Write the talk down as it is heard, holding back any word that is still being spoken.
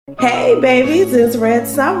Hey babies, it's Red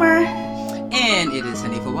Summer. And it is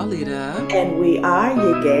Hanifa Walida. And we are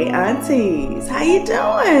your gay aunties. How you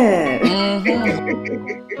doing?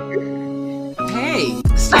 Hey,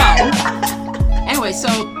 so anyway,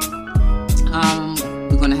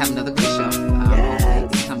 we're gonna have another great show.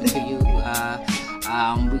 Yes. Coming to you.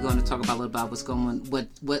 We're going to talk about a little about what's going, what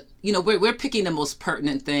we're picking the most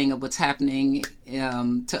pertinent thing of what's happening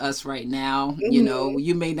to us right now. Mm-hmm. You know,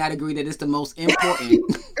 you may not agree that it's the most important,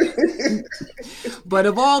 but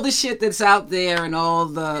of all the shit that's out there and all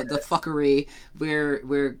the fuckery,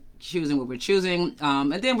 we're choosing what we're choosing,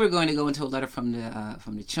 and then we're going to go into a letter from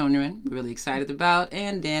the children we're really excited about,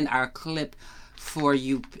 and then our clip for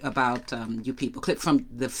you about You People, clip from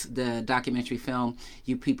the documentary film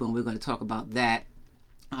You People, and we're going to talk about that,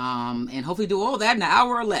 and hopefully do all that in an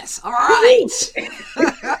hour or less. All right.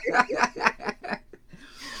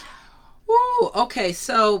 Woo, okay,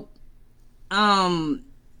 so out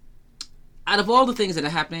of all the things that are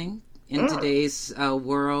happening in today's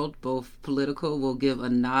world, both political, we'll give a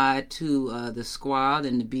nod to the squad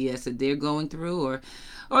and the BS that they're going through,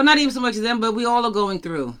 or not even so much them, but we all are going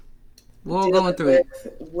through. We're all going through it.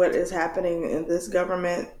 What is happening in this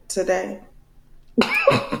government today?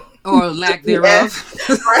 Or lack thereof.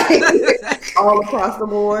 Right. All across the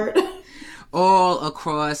board. All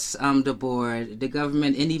across the board. The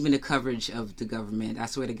government, and even the coverage of the government. I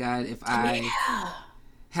swear to God, if I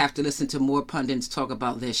have to listen to more pundits talk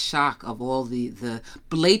about their shock of all the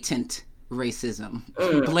blatant racism.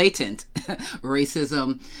 Blatant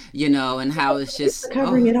racism, you know, and how it's just... They're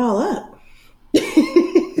covering it all up.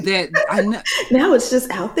 That I know. Now it's just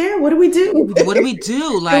out there. What do we do? What do we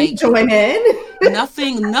do? Like, join in.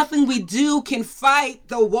 Nothing we do can fight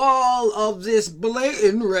the wall of this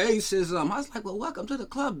blatant racism. I was like, well, welcome to the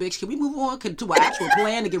club, bitch. Can we move on to an actual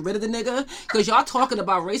plan to get rid of the nigga? Because y'all talking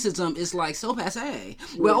about racism is like so passe.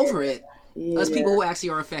 We're over it. Us people who actually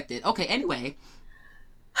are affected. Okay, anyway.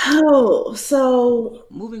 Oh, so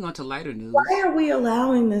moving on to lighter news. Why are we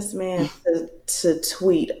allowing this man to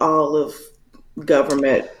tweet all of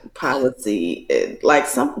government policy? Like,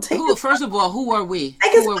 first of all, who are we?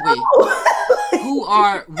 Who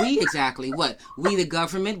are we exactly? What? We the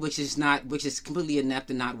government, which is completely inept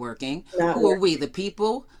and not working. Who are we? The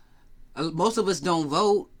people? Most of us don't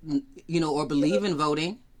vote, or believe in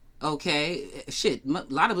voting. Okay, shit. A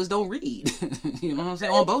lot of us don't read. You know what I'm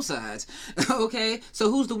saying? On both sides. Okay, so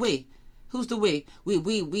who's the we? Who's the we?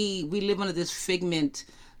 We live under this figment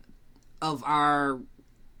of our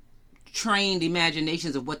trained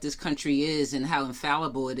imaginations of what this country is and how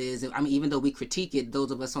infallible it is. I mean, even though we critique it,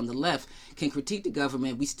 those of us on the left can critique the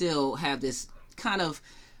government, we still have this kind of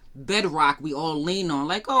bedrock we all lean on,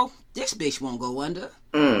 like, oh, this bitch won't go under.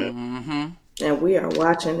 Mm-hmm. And we are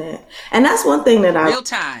watching it. And that's one thing that I've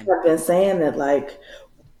been saying, that like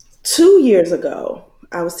 2 years ago,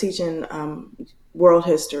 I was teaching world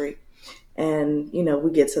history, and,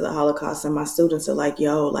 we get to the Holocaust and my students are like,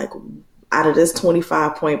 yo, like, out of this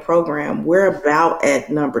 25-point program, we're about at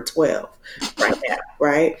number 12 right now,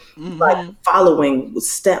 right? Mm-hmm. Like, following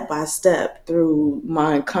step by step through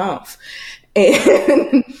Mein Kampf.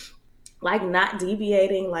 And like, not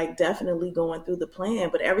deviating, like definitely going through the plan,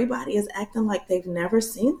 but everybody is acting like they've never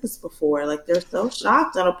seen this before. Like, they're so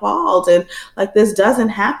shocked and appalled, and like, this doesn't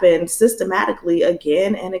happen systematically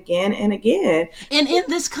again and again and again. And in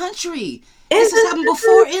this country. This has happened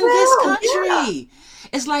before in this country. Yeah.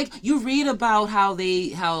 It's like you read about how they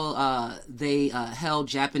held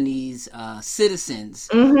Japanese citizens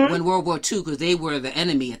when World War II, because they were the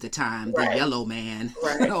enemy at the time, the yellow man.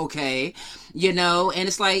 Right. Okay, and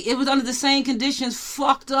it's like it was under the same conditions,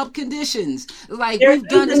 fucked up conditions. Like we've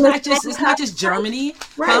done. It's not just Germany,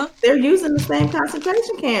 right? Huh? They're using the same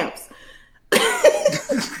concentration camps.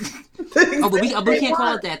 But we can't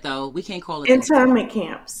call it that though. We can't call it internment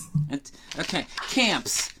camps. Okay,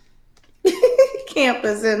 camps. Camp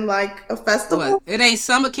is in like a festival. What? It ain't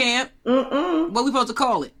summer camp. What we supposed to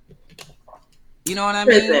call it? You know what I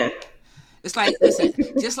mean? It's like, listen,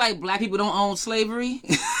 just like black people don't own slavery,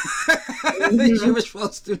 you were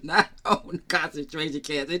supposed to not own concentration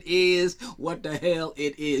camps. It is what the hell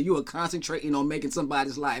it is. You are concentrating on making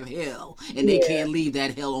somebody's life hell, and they can't leave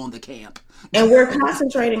that hell on the camp. And we're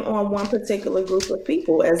concentrating on one particular group of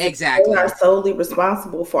people as exactly. They are solely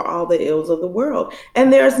responsible for all the ills of the world.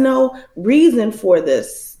 And there's no reason for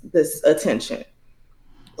this attention.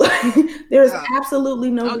 There's absolutely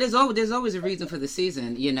no. Oh, there's always a reason for the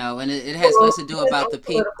season, and it has less to do about the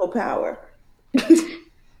people. Political power.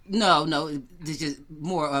 No, there's just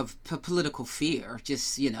more of political fear,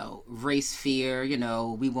 just, race fear,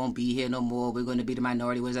 we won't be here no more. We're going to be the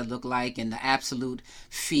minority. What does that look like? And the absolute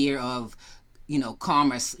fear of,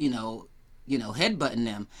 commerce, headbutting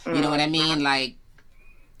them. You know what I mean? Like,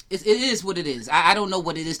 it is what it is. I don't know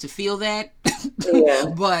what it is to feel that, yeah.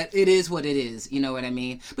 But it is what it is. You know what I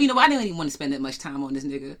mean? But I didn't even want to spend that much time on this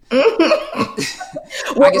nigga.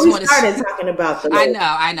 Well, I just started talking about the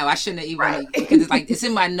I know. I shouldn't have even, because it's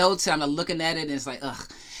in my notes and I'm looking at it and it's like, ugh.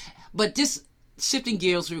 But just shifting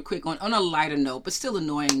gears real quick on a lighter note, but still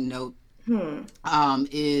annoying note,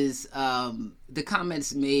 is the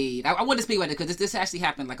comments made. I want to speak about it because this actually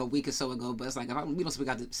happened like a week or so ago, but it's like, if we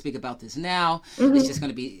don't speak about this now, it's just going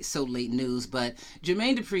to be so late news. But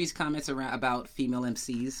Jermaine Dupri's comments about female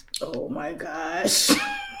MCs. Oh my gosh.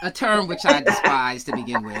 A term which I despise to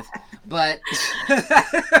begin with, but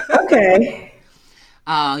okay.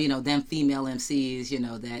 Them female MCs,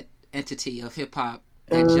 that entity of hip hop.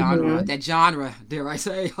 That genre, dare I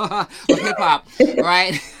say, of hip hop,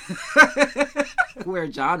 right?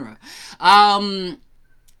 Weird genre. I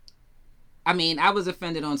was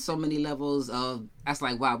offended on so many levels of, I was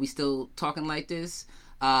like, wow, we still talking like this?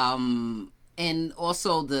 And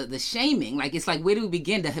also the shaming, like, it's like, where do we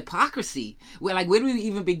begin? The hypocrisy. Where do we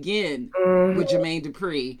even begin with Jermaine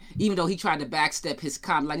Dupri? Even though he tried to backstep his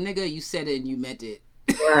comment, like, nigga, you said it and you meant it.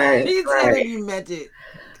 Right. He said it and you meant it.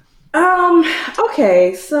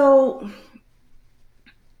 Okay, so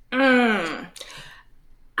I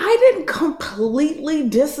didn't completely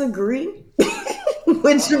disagree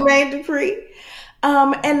with Jermaine Dupri.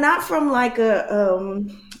 And not from like a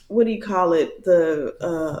what do you call it?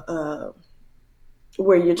 The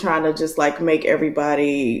where you're trying to just like make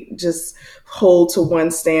everybody just hold to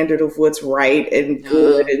one standard of what's right and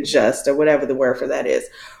good and just, or whatever the word for that is,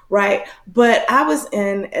 right? But I was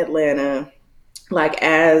in Atlanta like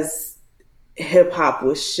as hip hop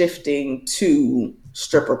was shifting to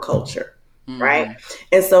stripper culture, right?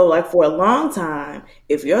 And so like for a long time,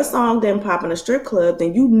 if your song didn't pop in a strip club,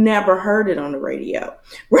 then you never heard it on the radio,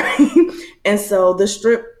 right? And so the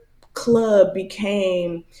strip club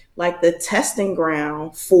became like the testing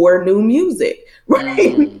ground for new music,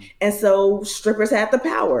 right? And so strippers had the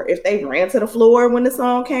power. If they ran to the floor when the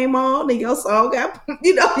song came on, then your song got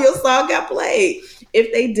played.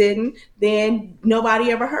 If they didn't, then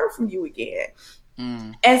nobody ever heard from you again.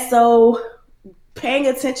 And so paying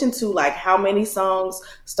attention to like how many songs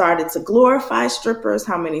started to glorify strippers,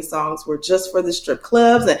 how many songs were just for the strip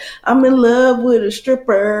clubs, and I'm in love with a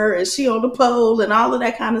stripper and she on the pole and all of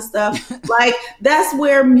that kind of stuff. Like that's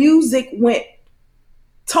where music went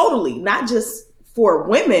totally, not just for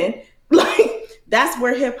women. Like that's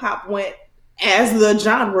where hip hop went as the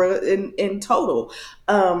genre in total.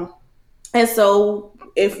 And so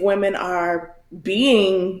if women are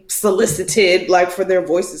being solicited, like for their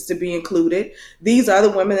voices to be included, these are the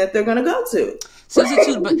women that they're going to go to.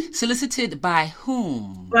 Solicited by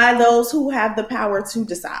whom? By those who have the power to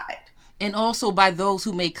decide. And also by those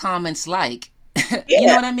who make comments like, you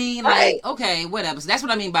know what I mean? Like, okay, whatever. So that's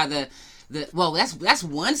what I mean by that's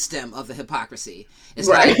one stem of the hypocrisy. It's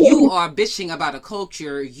like you are bitching about a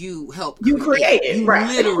culture you help create. You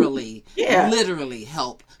literally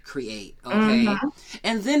help create. Okay.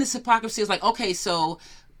 And then this hypocrisy is like, okay, so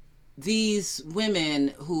these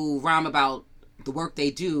women who rhyme about the work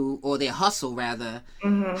they do, or their hustle rather,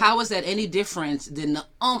 how is that any different than the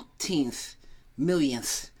umpteenth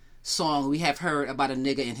millionth song we have heard about a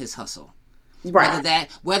nigga and his hustle? Right.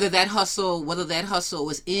 Whether that hustle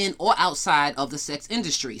is in or outside of the sex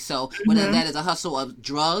industry. So whether that is a hustle of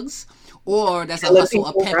drugs, or that's a hustle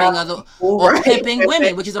of pimping pimping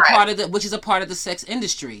women, which is a part of the sex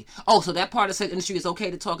industry. Oh, so that part of the sex industry is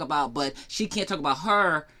okay to talk about, but she can't talk about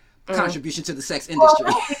her contribution to the sex industry.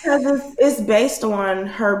 Well, because it's based on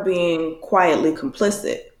her being quietly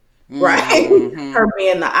complicit, right? Her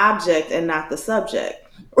being the object and not the subject,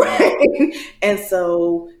 right? And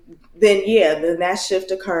so then that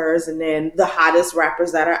shift occurs, and then the hottest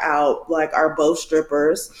rappers that are out are both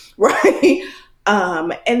strippers, right?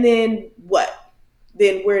 And then what?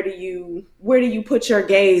 Then where do you put your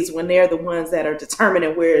gaze when they're the ones that are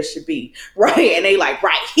determining where it should be, right? And they like,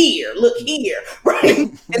 right here, look here, right?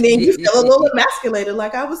 And then you feel a little emasculated,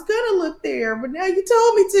 like I was gonna look there, but now you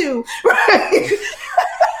told me to, right?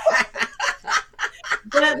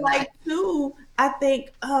 But too, I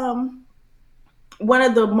think one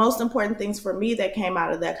of the most important things for me that came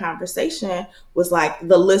out of that conversation was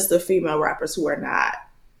the list of female rappers who are not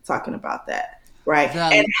talking about that. Right.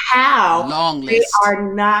 And how they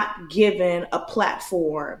are not given a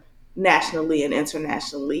platform nationally and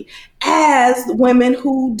internationally as women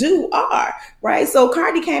who are. Right. So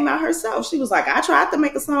Cardi came out herself. She was like, I tried to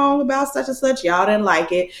make a song about such and such. Y'all didn't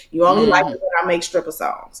like it. You only like it when I make stripper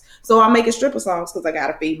songs. So I'm making stripper songs because I got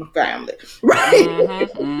to feed my family.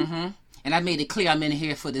 Right. And I made it clear I'm in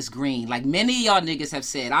here for this green. Like many of y'all niggas have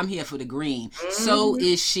said, I'm here for the green. So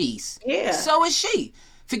is she. Yeah. So is she.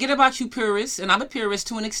 Forget about you purists, and I'm a purist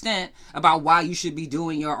to an extent about why you should be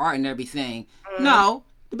doing your art and everything. No,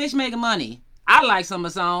 the bitch making money. I like some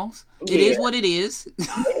of the songs. It is what it is.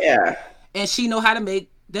 Yeah. And she know how to make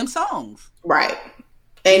them songs. Right.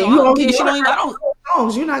 And you don't care. She don't even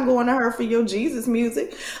songs. You're not going to her for your Jesus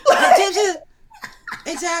music.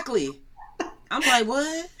 Exactly. I'm like,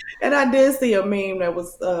 what? And I did see a meme that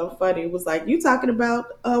was funny. It was like, you talking about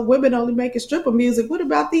women only making stripper music. What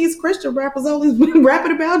about these Christian rappers only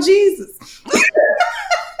rapping about Jesus?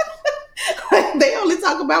 They only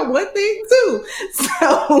talk about one thing too.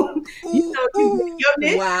 So, your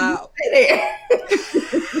niche, wow.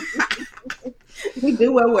 We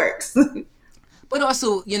do what works. But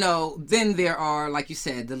also, then there are, like you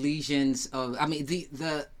said, the legions of,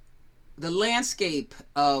 the landscape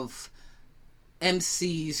of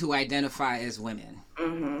MCs who identify as women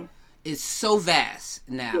is so vast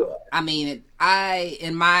now. Yeah. I mean,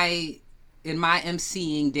 in my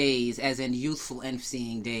MCing days, as in youthful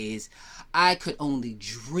MCing days, I could only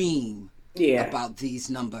dream about these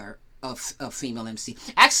number of female MC.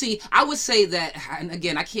 Actually, I would say that, and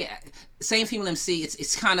again, I can't, saying female MC,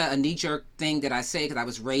 it's kind of a knee-jerk thing that I say because I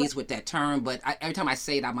was raised with that term, but every time I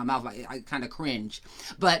say it out of my mouth, I kind of cringe.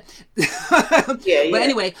 But but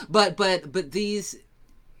anyway, but this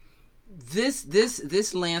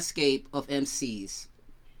landscape of MCs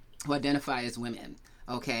who identify as women,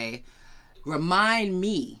 okay, remind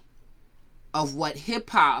me of what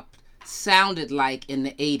hip-hop sounded like in the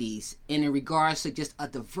 80s, and in regards to just a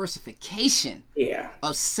diversification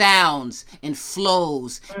of sounds and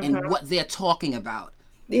flows and what they're talking about.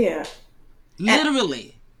 Yeah.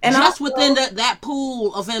 Literally. And just also, within that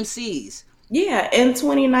pool of MCs. Yeah, in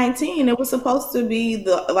 2019, it was supposed to be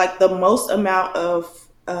the most amount of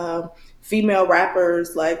female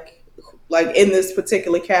rappers like in this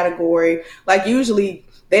particular category. Like usually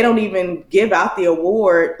they don't even give out the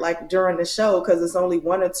award like during the show because it's only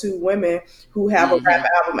 1 or 2 women who have a rap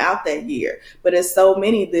album out that year. But it's so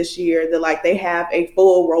many this year that like they have a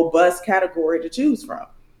full robust category to choose from.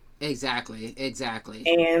 Exactly.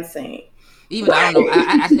 And sing. Even I don't know.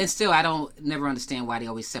 I don't never understand why they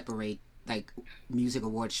always separate like music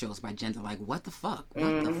award shows by gender. Like what the fuck?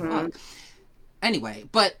 What the fuck? Anyway,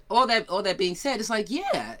 but all that being said, it's like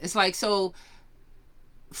it's like so.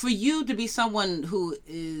 For you to be someone who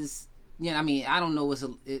is, I don't know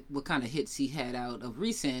what kind of hits he had out of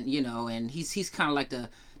recent, and he's kind of like the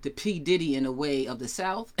P. Diddy in a way of the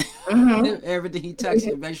South. Everything he touches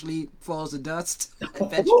eventually falls to dust.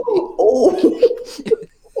 Eventually.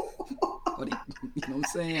 You know what I'm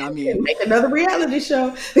saying? I mean, make another reality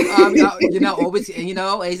show. Always,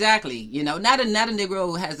 exactly. Not a Negro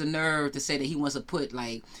who has the nerve to say that he wants to put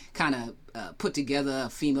like kind of put together a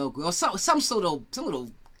female girl, some little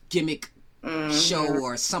gimmick show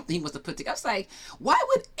or something he wants to put together. It's like, why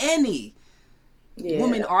would any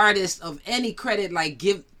woman artist of any credit like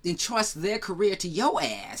give entrust their career to your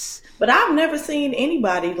ass? But I've never seen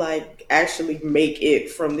anybody like actually make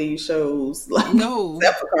it from these shows. Like, no,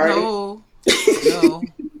 not at all.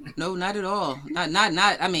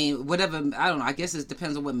 Not. I mean, whatever. I don't know. I guess it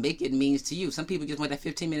depends on what make it means to you. Some people just want that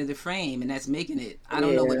 15-minute frame, and that's making it. I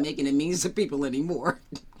don't know what making it means to people anymore.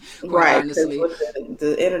 Right. Honestly, with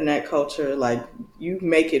the internet culture, like you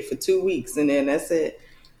make it for 2 weeks, and then that's it.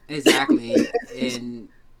 Exactly, and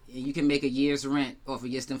you can make a year's rent off of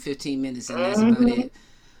just them 15 minutes, and that's about it.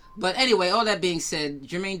 But anyway, all that being said,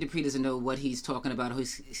 Jermaine Dupri doesn't know what he's talking about.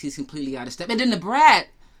 He's completely out of step. And then the Brat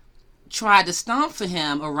tried to stomp for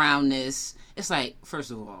him around this. It's like,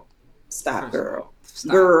 first of all, stop, girl.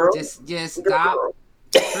 Stop. Girl. Just stop. Girl.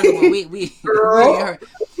 First of all,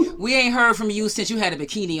 we ain't heard from you since you had a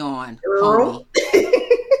bikini on, homie,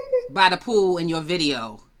 by the pool in your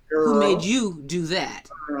video. Girl. Who made you do that?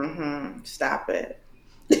 Stop it.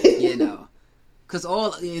 Because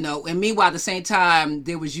and meanwhile, at the same time,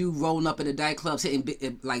 there was you rolling up in the dive clubs hitting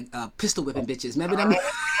pistol whipping bitches. Remember them?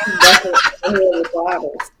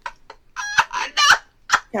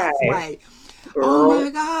 Right. Girl. Oh my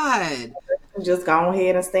God. Just go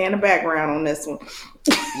ahead and stay in the background on this one.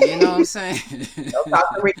 You know what I'm saying? Don't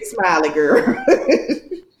talk to Ricky Smiley, girl.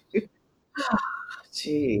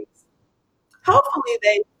 Jeez. Hopefully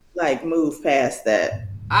they move past that.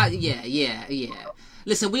 Yeah.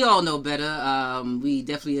 Listen, we all know better. We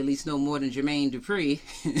definitely at least know more than Jermaine Dupri.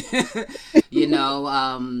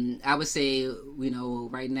 I would say,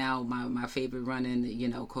 right now my favorite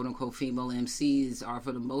running, quote unquote female MCs are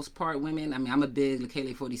for the most part women. I mean, I'm a big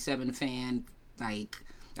Lekele 47 fan. Like,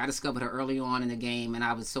 I discovered her early on in the game, and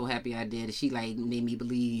I was so happy I did. She like made me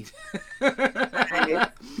believe.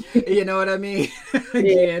 You know what I mean?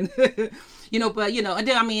 Again, you know, but you know, and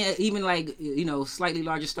then I mean, even like you know, slightly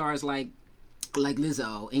larger stars like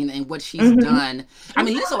Lizzo and what she's done. I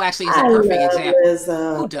mean, Lizzo actually is a perfect example.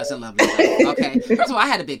 Lizzo. Who doesn't love Lizzo? Okay, first of all, I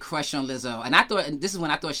had a big crush on Lizzo, and I thought, and this is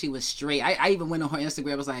when I thought she was straight. I even went on her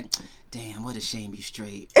Instagram. I was like, damn, what a shame you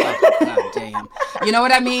straight. Oh, God damn. You know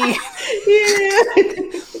what I mean? Yeah.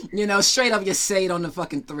 You know, straight up, you say it on the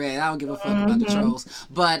fucking thread. I don't give a fuck about the trolls.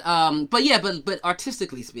 But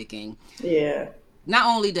artistically speaking, yeah. Not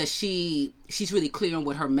only does she's really clear on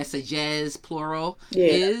what her messages plural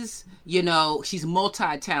is, you know, she's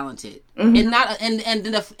multi-talented, and not and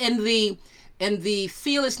the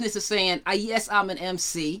fearlessness of saying, yes, I'm an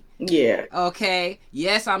MC. Yeah. Okay.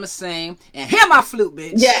 Yes, I'm a sing, and hear my flute,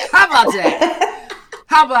 bitch. Yeah. How about that?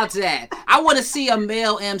 How about that? I want to see a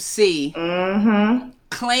male MC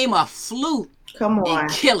claim a flute. Come on,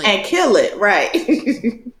 and kill it. And kill it, right?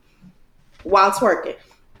 While twerking.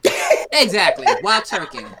 Exactly, while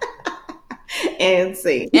twerking. And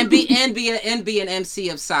sing. And be an MC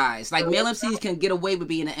of size. Like male MCs can get away with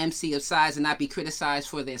being an MC of size and not be criticized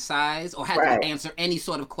for their size or have to answer any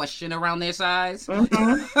sort of question around their size.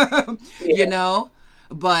 You know?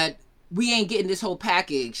 But we ain't getting this whole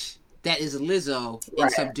package that is Lizzo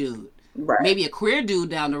and some dude. Right. Maybe a queer dude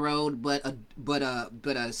down the road, but a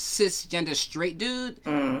cisgender straight dude?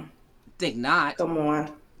 Think not. Come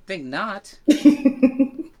on. Think not.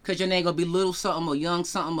 Because your name gonna be little something or young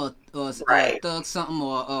something or thug something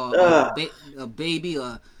or a baby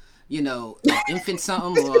or, you know, infant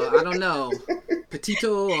something or I don't know,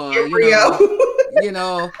 petito or you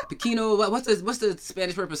know, pequeno. What's the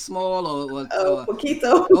Spanish word for small or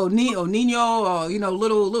poquito or niño or you know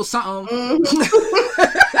little something.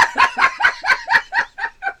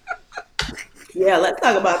 Yeah, let's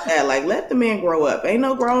talk about that. Like, let the man grow up. Ain't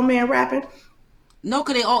no grown man rapping. No,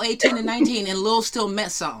 because they all 18 and 19 and Lil still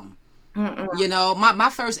meant something. You know, my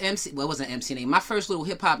first MC, well, it wasn't an MC name. My first little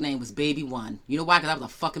hip hop name was Baby One. You know why? Because I was a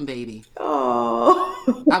fucking baby.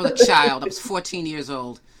 Oh. I was a child. I was 14 years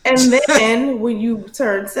old. And then when you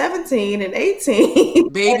turned 17 and 18.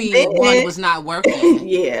 Baby One was not working.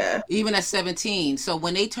 Yeah. Even at 17. So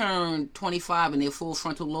when they turn 25 and their full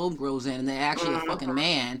frontal lobe grows in and they're actually a fucking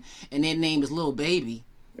man and their name is Lil Baby.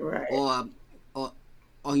 Right.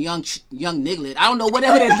 Or young niglet. I don't know,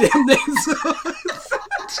 whatever that is.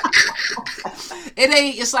 It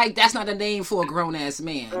ain't. It's like that's not a name for a grown ass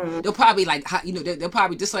man. They'll probably like, you know, they'll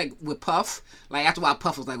probably just like with Puff. Like after a while,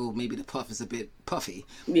 Puff was like, oh, maybe the Puff is a bit puffy.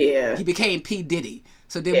 Yeah. He became P Diddy.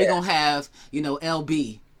 So then we're gonna have, you know,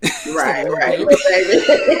 LB. Right.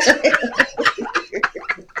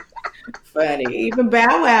 Funny. Even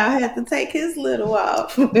Bow Wow had to take his little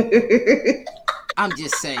off. I'm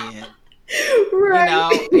just saying. Right. You know,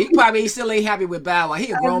 he probably still ain't happy with Bow Wow.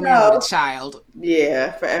 He a grown man with a child.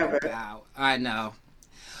 Yeah, forever. Wow, I know.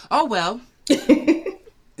 Oh well.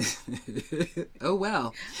 Oh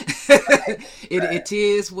well. It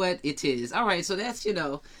is what it is. All right, so that's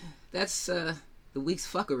that's the week's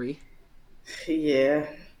fuckery. Yeah.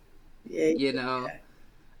 You know.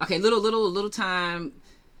 Okay, little time.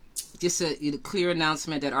 Just a clear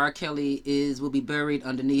announcement that R. Kelly will be buried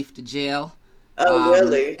underneath the jail. Oh,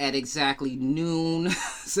 really? At exactly noon,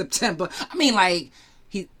 September. I mean, like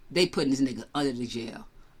they putting this nigga under the jail.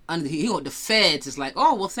 The feds is like,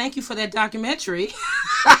 oh well, thank you for that documentary.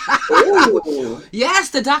 Yes,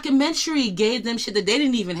 the documentary gave them shit that they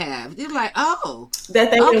didn't even have. They're like, oh, that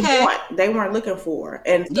they didn't want, they weren't looking for,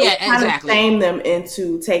 and so kind of shame them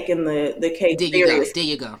into taking the case serious. There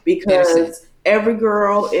you go. Because every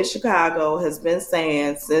girl in Chicago has been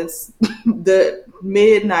saying since the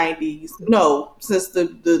mid 90s, no, since the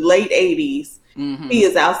late 80s, he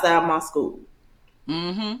is outside my school.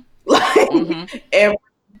 Like every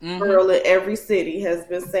girl in every city has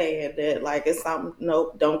been saying that, like, it's something.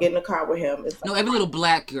 Nope, don't get in the car with him. No, every little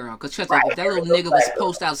black girl, because trust me, if that little nigga was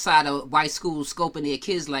post outside of white schools scoping their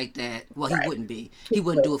kids like that, well, he wouldn't be. He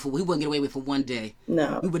wouldn't do it he wouldn't get away with it for one day.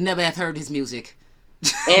 No, we would never have heard his music.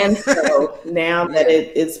 And so now that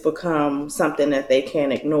it's become something that they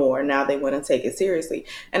can't ignore, now they want to take it seriously.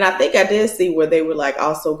 And I think I did see where they were like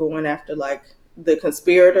also going after like the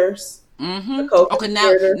conspirators. Okay,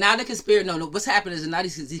 now the conspirator. No. What's happening is now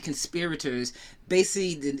these conspirators,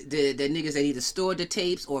 basically the niggas that either stored the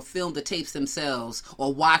tapes or filmed the tapes themselves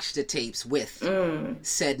or watched the tapes with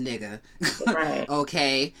said nigga. Right.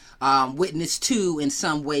 Okay. Witness to in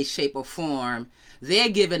some way, shape, or form. They're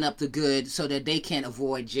giving up the good so that they can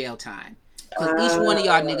avoid jail time. Because each one of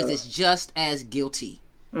y'all niggas is just as guilty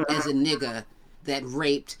as a nigga that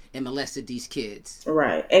raped and molested these kids.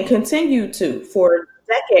 Right. And continue to for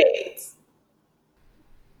decades.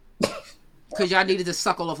 Because y'all needed to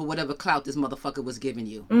suckle off of whatever clout this motherfucker was giving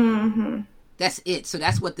you. Mm-hmm. That's it. So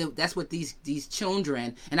that's what these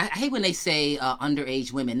children, and I hate when they say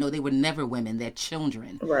underage women. No, they were never women. They're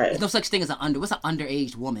children. Right. There's no such thing as what's an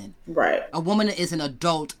underage woman? Right. A woman is an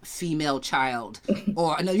adult female child,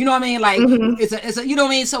 or you know what I mean? Like it's a you know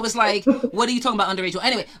what I mean. So it's like, what are you talking about underage?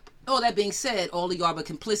 Anyway, all that being said, all of y'all were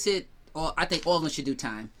complicit, or I think all of them should do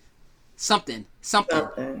time. Something.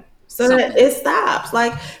 So that it stops.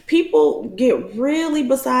 Like, people get really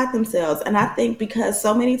beside themselves. And I think because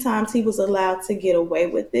so many times he was allowed to get away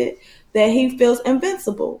with it, that he feels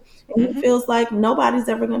invincible. And he feels like nobody's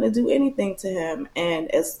ever going to do anything to him. And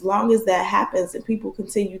as long as that happens and people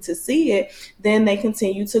continue to see it, then they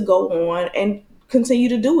continue to go on and continue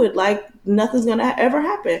to do it like nothing's gonna ever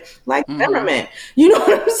happen, like Zimmerman. You know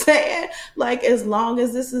what I'm saying? Like, as long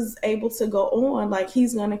as this is able to go on, like,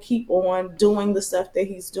 he's gonna keep on doing the stuff that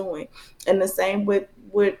he's doing. And the same with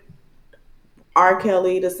R.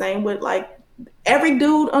 Kelly, the same with like every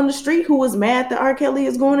dude on the street who is mad that R. Kelly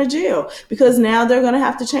is going to jail, because now they're gonna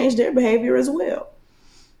have to change their behavior as well.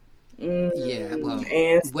 Yeah, well,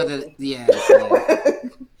 and whether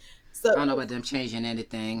So, I don't know about them changing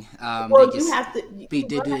anything. Well, they just you have to do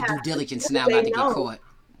due diligence now not to get caught.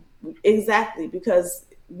 Exactly, because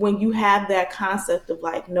when you have that concept of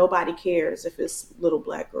like, nobody cares if it's little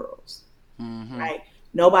black girls, right?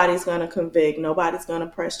 Nobody's going to convict. Nobody's going to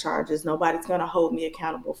press charges. Nobody's going to hold me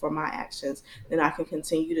accountable for my actions. Then I can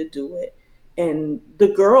continue to do it. And the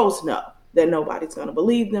girls know that nobody's going to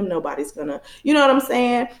believe them. Nobody's going to, you know what I'm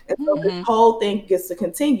saying? And so this whole thing gets to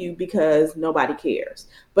continue because nobody cares.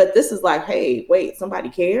 But this is like, hey, wait, somebody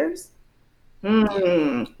cares?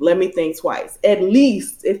 Let me think twice. At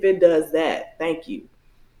least if it does that. Thank you.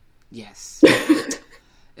 Yes.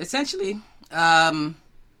 Essentially.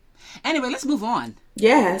 Anyway, let's move on.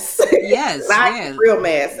 Yes. I'm real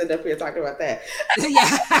mad sitting up here talking about that.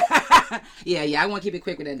 Yeah. I want to keep it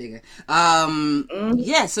quick with that nigga.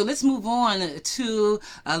 Yeah, so let's move on to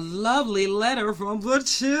a lovely letter from the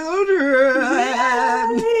children.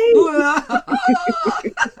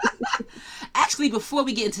 Actually, before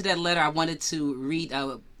we get into that letter, I wanted to read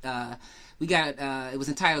we got it was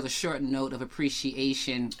entitled "A Short Note of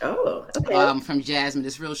Appreciation." Oh, okay. From Jasmine.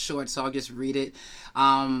 It's real short, so I'll just read it.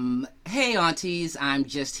 Hey, aunties, I'm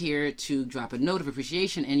just here to drop a note of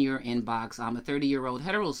appreciation in your inbox. I'm a 30-year-old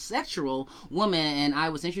heterosexual woman, and I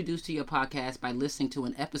was introduced to your podcast by listening to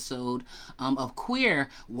an episode of Queer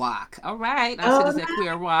Walk. All right, I said it's a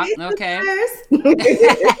Queer Walk. Okay.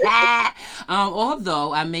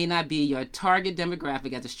 Although I may not be your target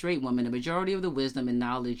demographic as a straight woman, the majority of the wisdom and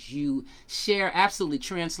knowledge you share absolutely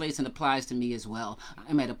translates and applies to me as well.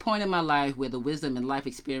 I'm at a point in my life where the wisdom and life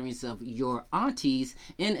experience of your aunties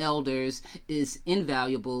and elders is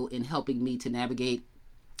invaluable in helping me to navigate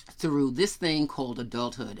through this thing called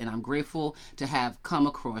adulthood, and I'm grateful to have come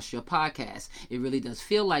across your podcast. It really does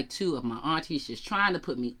feel like two of my aunties just trying to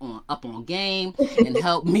put me up on game and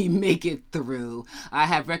help me make it through. I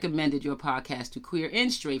have recommended your podcast to queer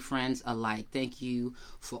and straight friends alike. Thank you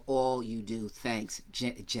for all you do. Thanks,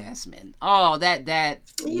 Jasmine. Oh, that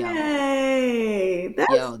yay!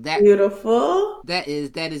 That's beautiful. That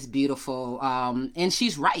is beautiful. And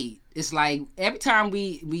she's right. It's like every time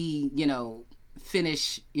we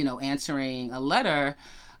finish answering a letter,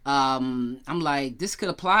 I'm like, this could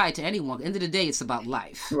apply to anyone. At the end of the day, it's about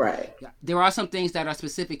life. Right. There are some things that are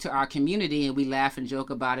specific to our community, and we laugh and joke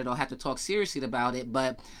about it or have to talk seriously about it,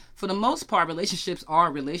 but for the most part, relationships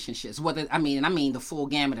are relationships. I mean the full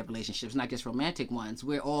gamut of relationships, not just romantic ones.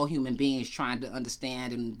 We're all human beings trying to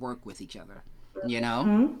understand and work with each other.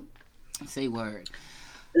 Say word.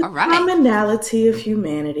 All right. Commonality of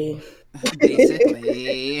humanity.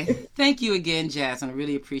 Basically. Thank you again, Jasmine. I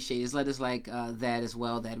really appreciate it. It's letters like that as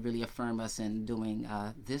well that really affirm us in doing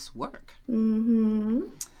this work.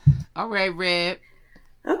 All right, Red.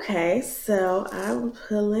 Okay, so I'm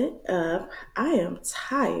pulling up. I am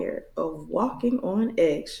tired of walking on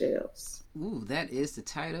eggshells. Ooh, that is the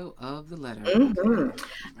title of the letter.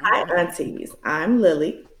 Hi, aunties. I'm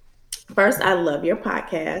Lily. First, I love your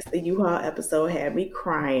podcast. The U-Haul episode had me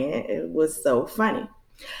crying. It was so funny.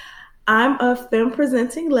 I'm a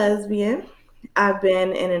femme-presenting lesbian. I've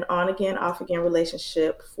been in an on-again, off-again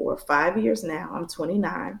relationship for 5 years now. I'm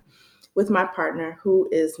 29 with my partner who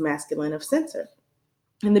is masculine of center.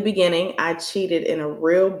 In the beginning, I cheated in a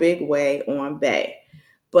real big way on Bae,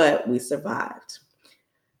 but we survived.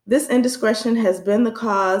 This indiscretion has been the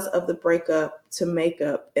cause of the breakup to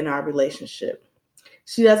makeup in our relationship.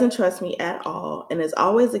 She doesn't trust me at all and is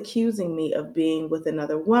always accusing me of being with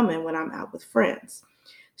another woman when I'm out with friends.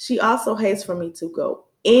 She also hates for me to go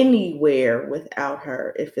anywhere without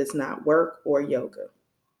her if it's not work or yoga.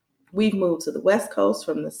 We've moved to the West Coast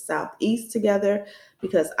from the Southeast together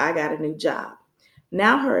because I got a new job.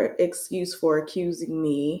 Now her excuse for accusing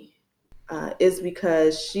me is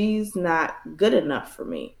because she's not good enough for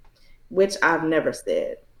me, which I've never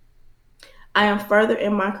said. I am further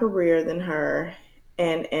in my career than her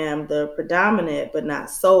and am the predominant but not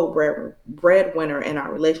sole breadwinner in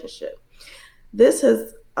our relationship. This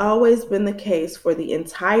has always been the case for the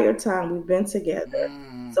entire time we've been together.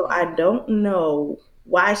 So I don't know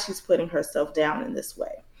why she's putting herself down in this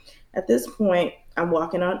way. At this point, I'm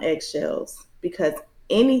walking on eggshells because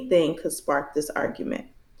anything could spark this argument.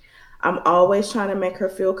 I'm always trying to make her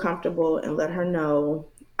feel comfortable and let her know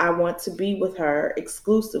I want to be with her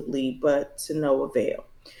exclusively, but to no avail.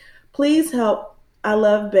 Please help. I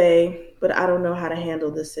love Bay, but I don't know how to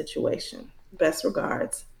handle this situation. Best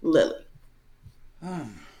regards, Lily. Oh,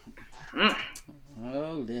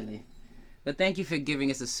 Lily. But thank you for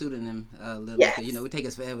giving us a pseudonym, Lily. Yes. You know, it would take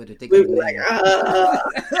us forever to think of a name.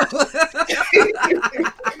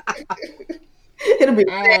 It'll be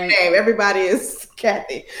the same name. Everybody is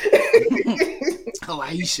Kathy. Oh,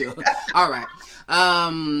 Aisha. All right.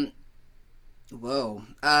 Whoa.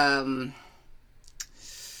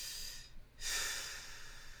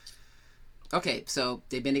 Okay, so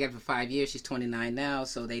they've been together for 5 years. She's 29 now,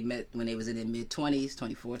 so they met when they was in their mid-20s,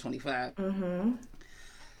 24, 25. Mm-hmm.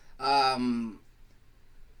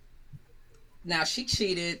 Now she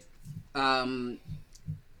cheated. Now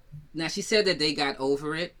she said that they got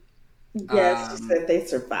over it. Yes, she said they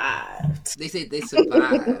survived. They said they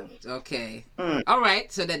survived. Okay. All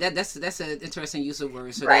right. So that's an interesting use of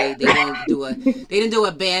words. So right. they didn't do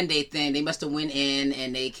a Band-Aid thing. They must have went in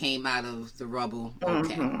and they came out of the rubble.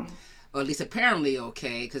 Okay. Mm-hmm. Or at least apparently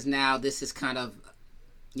okay, because now this is kind of,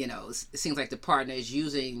 you know, it seems like the partner is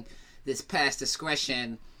using this past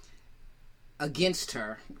discretion against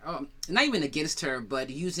her. Not even against her, but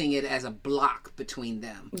using it as a block between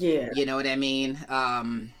them. Yeah. You know what I mean?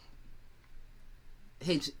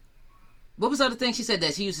 Hey, what was the other thing she said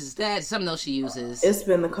that she uses? That something else she uses. It's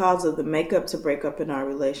been the cause of the makeup to break up in our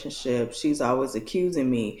relationship. She's always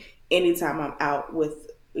accusing me anytime I'm out with,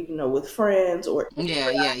 you know, with friends or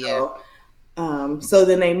yeah. So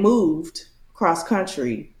then they moved cross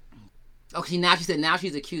country. Okay, now she said now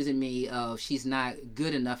she's accusing me of she's not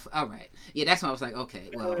good enough. All right, yeah, that's when I was like, okay,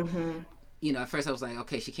 well. Mm-hmm. You know, at first I was like,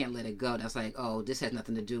 okay, she can't let it go. That's like, oh, this has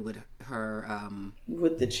nothing to do with her.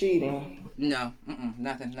 With the cheating. No,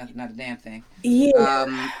 nothing, not a damn thing.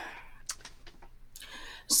 Yeah.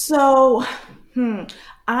 So,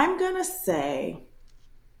 I'm going to say,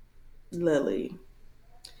 Lily,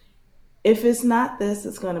 if it's not this,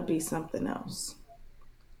 it's going to be something else.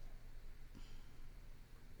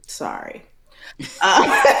 Sorry. Hey,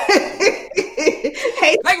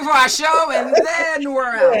 thank you for our show, and then we're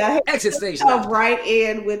out. Yeah, exit station. Right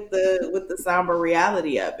in with the somber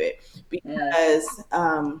reality of it, because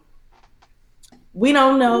we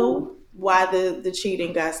don't know why the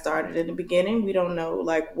cheating got started in the beginning. We don't know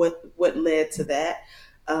like what led to that.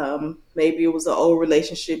 Maybe it was an old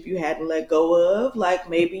relationship you hadn't let go of. Like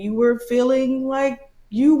maybe you were feeling like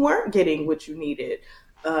you weren't getting what you needed.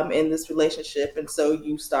 In this relationship, and so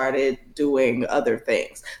you started doing other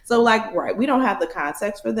things. So like, right, we don't have the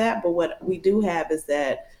context for that, but what we do have is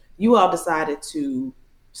that you all decided to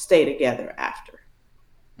stay together after,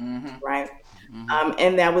 right? Mm-hmm.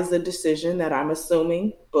 And that was a decision that I'm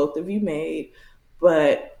assuming both of you made,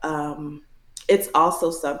 but it's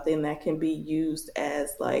also something that can be used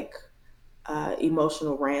as like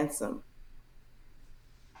emotional ransom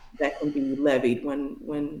that can be levied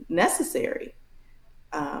when necessary.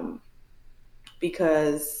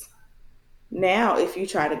 Because now if you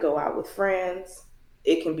try to go out with friends,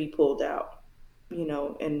 it can be pulled out, you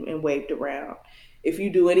know, and waved around. If you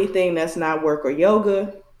do anything that's not work or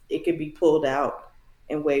yoga, it can be pulled out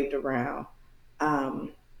and waved around.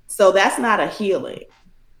 So that's not a healing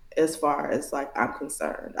as far as like I'm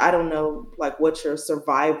concerned. I don't know like what your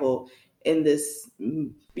survival in this,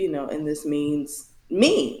 you know, in this means,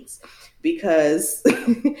 because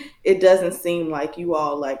it doesn't seem like you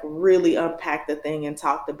all like really unpacked the thing and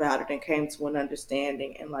talked about it and came to an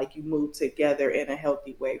understanding and like you moved together in a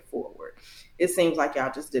healthy way forward. It seems like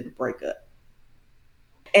y'all just didn't break up.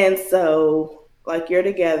 And so like you're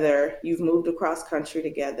together, you've moved across country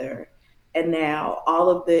together, and now all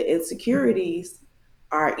of the insecurities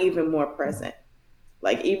are even more present.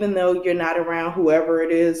 Like even though you're not around whoever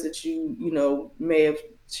it is that you know, may have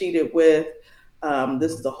cheated with,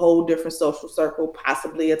 This is a whole different social circle,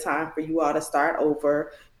 possibly a time for you all to start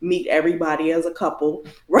over, meet everybody as a couple,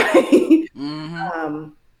 right?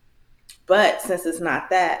 But since it's not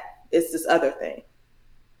that, it's this other thing.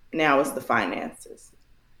 Now it's the finances.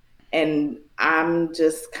 And I'm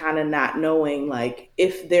just kind of not knowing, like,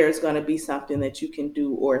 if there's going to be something that you can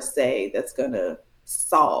do or say that's going to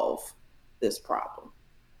solve this problem.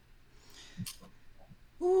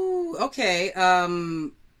 Ooh, okay.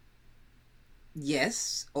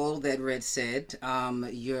 Yes, all that Red said.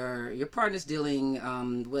 Your partner's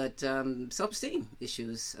dealing with self-esteem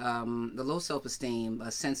issues, the low self-esteem, a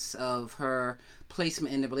sense of her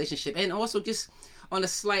placement in the relationship, and also just on a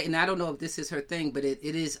slight, and I don't know if this is her thing, but it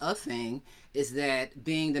is a thing, is that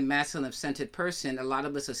being the masculine-centered person, a lot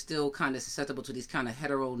of us are still kind of susceptible to these kind of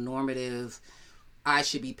heteronormative, I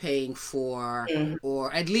should be paying for,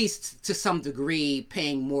 or at least to some degree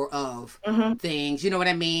paying more of things. You know what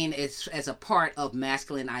I mean? It's as a part of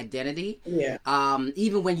masculine identity. Yeah.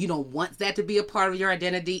 Even when you don't want that to be a part of your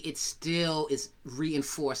identity, it still is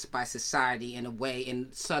reinforced by society in a way, in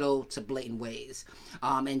subtle to blatant ways.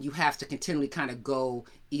 And you have to continually kind of go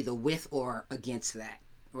either with or against that,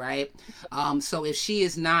 right? So if she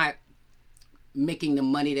is not making the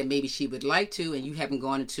money that maybe she would like to, and you haven't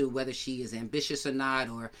gone into whether she is ambitious or not,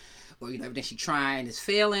 or you know, everything she's trying is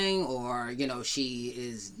failing, or you know, she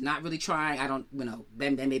is not really trying, I don't, you know,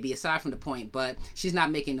 that may be aside from the point, but she's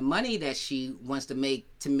not making the money that she wants to make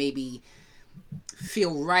to maybe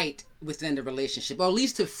feel right within the relationship, or at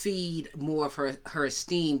least to feed more of her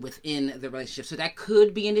esteem within the relationship. So that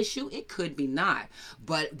could be an issue, it could be not,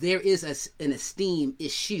 but there is an esteem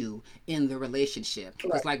issue in the relationship.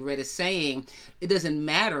 Right. It's like Red is saying, it doesn't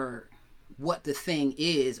matter what the thing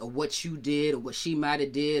is, or what you did, or what she might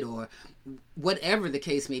have did, or whatever the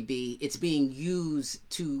case may be, it's being used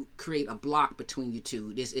to create a block between you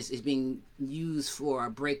two. It's being used for a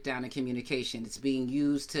breakdown in communication. It's being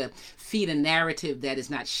used to feed a narrative that is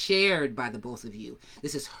not shared by the both of you.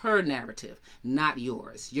 This is her narrative, not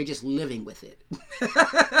yours. You're just living with it.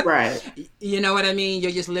 Right. You know what I mean?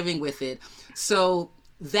 You're just living with it. So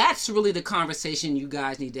that's really the conversation you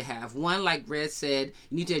guys need to have. One, like Red said,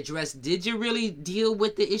 you need to address, did you really deal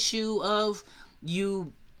with the issue of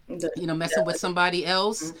you know, messing with somebody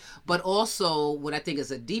else? But also what I think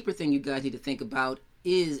is a deeper thing you guys need to think about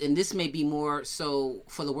is, and this may be more so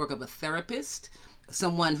for the work of a therapist,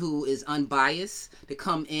 someone who is unbiased, to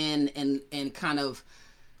come in and kind of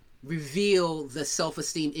reveal the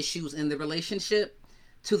self-esteem issues in the relationship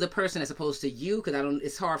to the person as opposed to you, because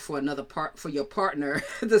it's hard for for your partner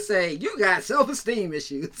to say you got self-esteem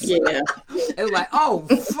issues. Yeah. It's like, oh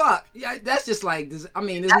fuck, yeah, that's just like, I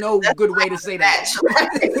mean, there's no good way to say that.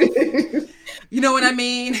 You know what I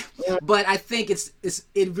mean? Yeah. But I think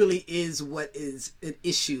it really is what is an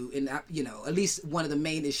issue, and you know, at least one of the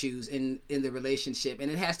main issues in the relationship,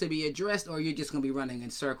 and it has to be addressed, or you're just gonna be running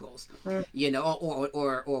in circles, you know,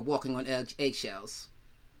 or walking on eggshells.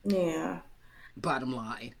 Yeah. Bottom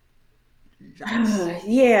line.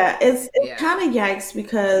 Yeah, it's kind of yikes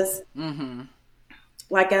because,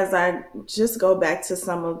 like, as I just go back to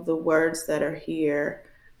some of the words that are here,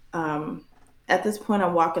 at this point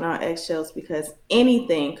I'm walking on eggshells because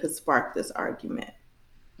anything could spark this argument.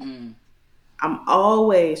 I'm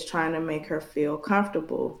always trying to make her feel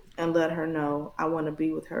comfortable and let her know I want to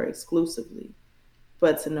be with her exclusively,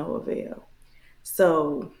 but to no avail.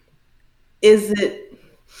 So is it...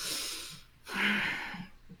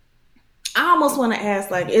 I almost want to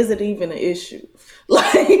ask, like, is it even an issue?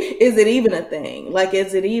 Like, is it even a thing? Like,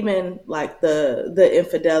 is it even like the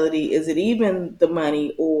infidelity? Is it even the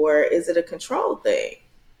money, or is it a control thing?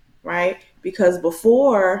 Right? Because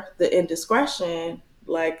before the indiscretion,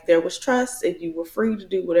 like, there was trust and you were free to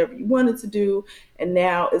do whatever you wanted to do. And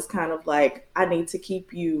now it's kind of like, I need to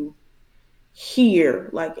keep you here,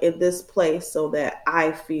 like in this place, so that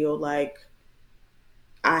I feel like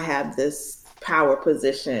I have this power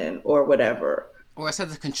position or whatever. Or I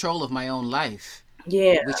have the control of my own life.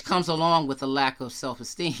 Yeah. Which comes along with a lack of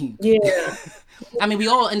self-esteem. Yeah. I mean, we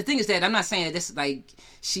all, and the thing is that I'm not saying that this, like,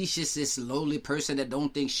 she's just this lowly person that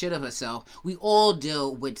don't think shit of herself. We all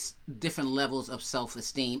deal with different levels of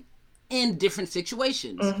self-esteem in different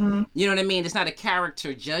situations. You know what I mean? It's not a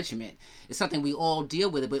character judgment. It's something we all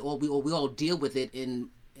deal with, but we all deal with it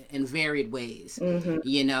in varied ways.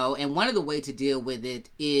 You know, and one of the ways to deal with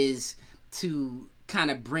it is to kind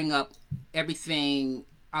of bring up everything,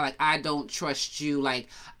 like, I don't trust you, like,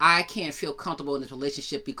 I can't feel comfortable in this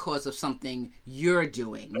relationship because of something you're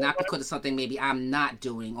doing, not because of something maybe I'm not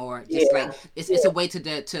doing, or just like, it's a way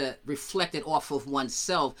to reflect it off of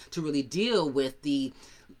oneself, to really deal with the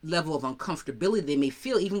level of uncomfortability they may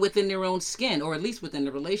feel even within their own skin, or at least within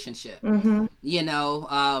the relationship. You know,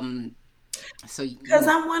 so because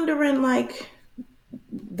I'm wondering, like,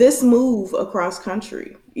 this move across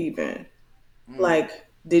country, even like,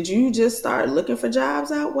 did you just start looking for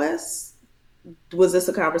jobs out west? Was this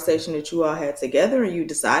a conversation that you all had together and you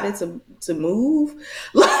decided to move?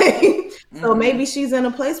 Like, so maybe she's in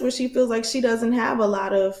a place where she feels like she doesn't have a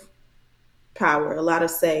lot of power, a lot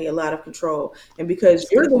of say, a lot of control. And because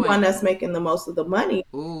you're the one that's making the most of the money,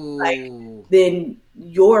 like, then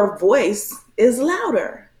your voice is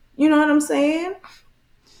louder. You know what I'm saying?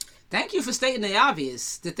 Thank you for stating the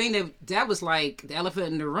obvious. The thing that was like the elephant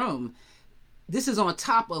in the room. This is on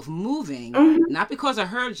top of moving, not because of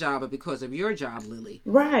her job, but because of your job, Lily.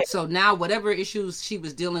 Right. So now whatever issues she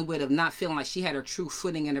was dealing with of not feeling like she had her true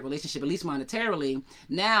footing in a relationship, at least monetarily,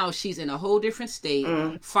 now she's in a whole different state,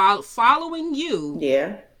 following you,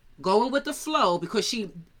 going with the flow, because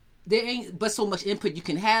there ain't but so much input you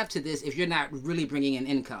can have to this if you're not really bringing in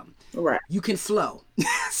income. Right. You can flow.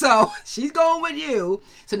 So she's going with you.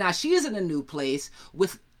 So now she's in a new place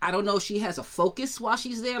with, I don't know if she has a focus while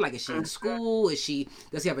she's there. Like, is she in school? Does she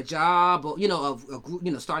have a job? Or, you know, a group,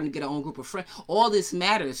 you know, starting to get her own group of friends. All this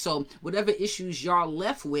matters. So whatever issues y'all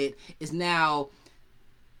left with is now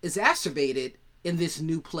exacerbated in this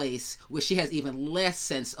new place where she has even less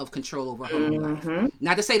sense of control over her own life.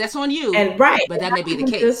 Not to say that's on you, and but that may be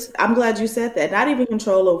the case. I'm glad you said that. Not even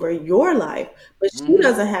control over your life, but she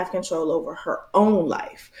doesn't have control over her own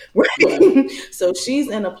life, right? So she's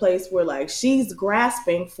in a place where, like, she's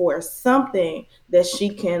grasping for something that she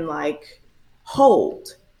can, like,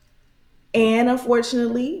 hold. And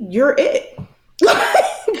unfortunately, you're it.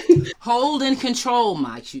 Hold and control,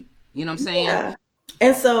 Mike. You know what I'm saying? Yeah.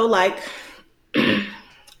 And so, like,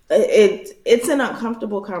 it's an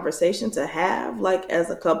uncomfortable conversation to have, like, as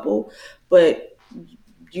a couple, but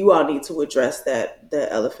you all need to address the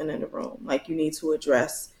elephant in the room. Like, you need to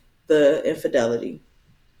address the infidelity.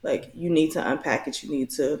 Like, you need to unpack it. You need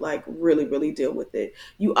to, like, really, really deal with it.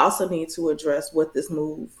 You also need to address what this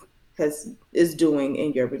move is doing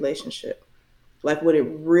in your relationship. Like, what it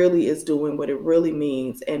really is doing, what it really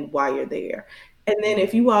means, and why you're there. And then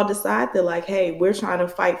if you all decide that, like, hey, we're trying to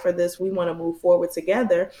fight for this, we want to move forward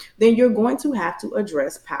together, then you're going to have to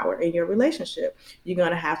address power in your relationship. You're going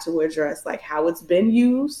to have to address, like, how it's been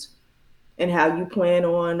used and how you plan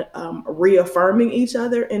on reaffirming each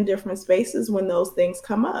other in different spaces when those things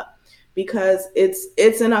come up. Because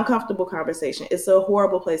it's an uncomfortable conversation. It's a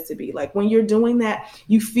horrible place to be. Like, when you're doing that,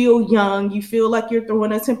 you feel young. You feel like you're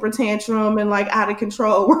throwing a temper tantrum and, like, out of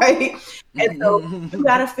control, right? And so you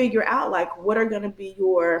got to figure out, like, what are going to be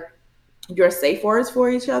your safe words for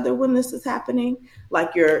each other when this is happening.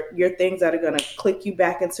 Like, your things that are going to click you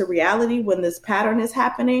back into reality when this pattern is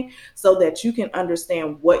happening, so that you can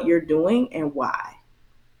understand what you're doing and why.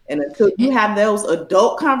 And until you have those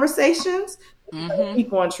adult conversations,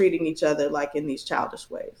 keep on treating each other like in these childish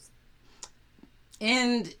ways.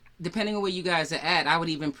 And depending on where you guys are at, I would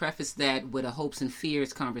even preface that with a hopes and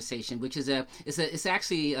fears conversation, which is it's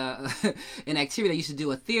actually an activity I used to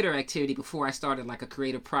do, a theater activity before I started, like, a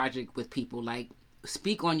creative project with people. Like,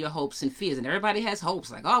 speak on your hopes and fears, and everybody has hopes,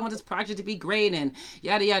 like, oh, I want this project to be great and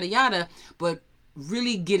yada yada yada, but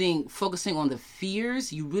really focusing on the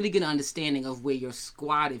fears, you really get an understanding of where your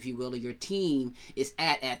squad, if you will, or your team is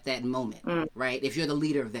at that moment, right? If you're the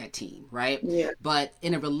leader of that team, right? Yeah. But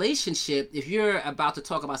in a relationship, if you're about to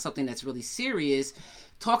talk about something that's really serious,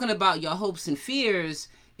 talking about your hopes and fears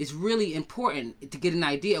is really important to get an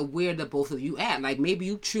idea of where the both of you at. Like, maybe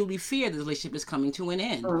you truly fear the relationship is coming to an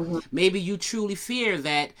end. Maybe you truly fear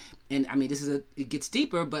that, and I mean, it gets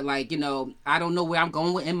deeper, but, like, you know, I don't know where I'm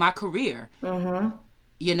going in my career.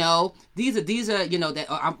 You know, these are, you know, that,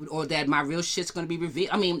 or that my real shit's going to be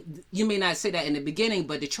revealed. I mean, you may not say that in the beginning,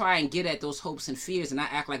 but to try and get at those hopes and fears and not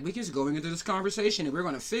act like we're just going into this conversation and we're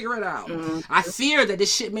going to figure it out. I fear that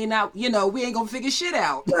this shit may not, you know, we ain't going to figure shit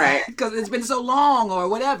out. Right. Because it's been so long or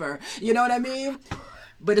whatever. You know what I mean?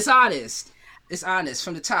 But it's honest. It's honest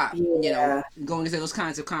from the top, you know, going into those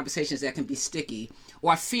kinds of conversations that can be sticky.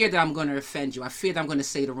 Or I fear that I'm going to offend you. I fear that I'm going to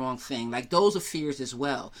say the wrong thing. Like, those are fears as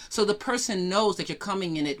well. So the person knows that you're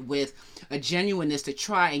coming in it with a genuineness to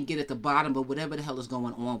try and get at the bottom of whatever the hell is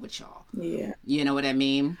going on with y'all. Yeah. You know what I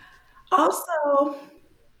mean? Also,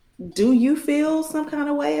 do you feel some kind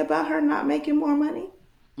of way about her not making more money?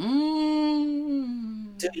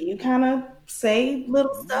 Do you kind of say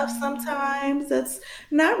little stuff sometimes that's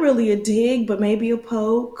not really a dig, but maybe a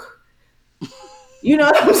poke? You know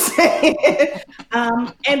what I'm saying?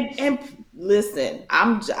 And listen,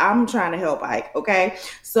 I'm trying to help Ike, okay?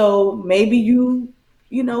 So maybe you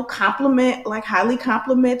highly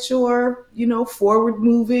compliment your, forward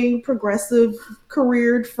moving, progressive,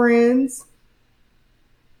 careered friends.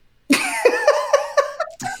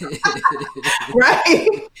 Right?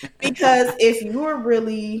 Because if you're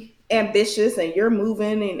really ambitious and you're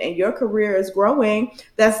moving and your career is growing,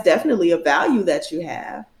 that's definitely a value that you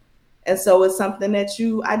have. And so it's something that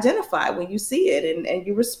you identify when you see it, and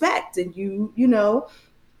you respect, and you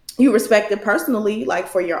respect it personally, like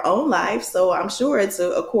for your own life. So I'm sure it's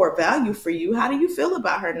a core value for you. How do you feel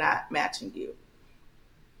about her not matching you?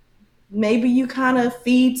 Maybe you kind of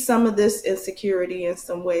feed some of this insecurity in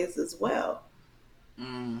some ways as well.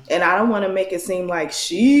 And I don't want to make it seem like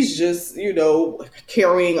she's just,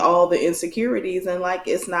 carrying all the insecurities, and like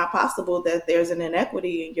it's not possible that there's an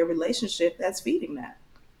inequity in your relationship that's feeding that.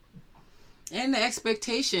 And the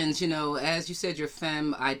expectations, as you said, you're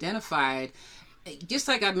femme identified. Just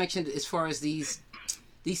like I mentioned, as far as these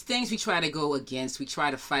things we try to go against, we try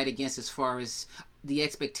to fight against as far as the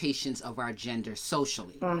expectations of our gender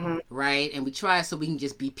socially, right? And we try so we can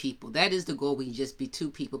just be people. That is the goal. We can just be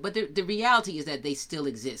two people. But the reality is that they still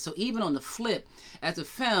exist. So even on the flip, as a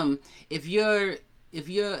femme, if your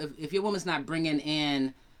woman's not bringing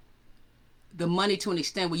in the money to an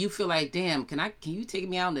extent where you feel like, damn, can you take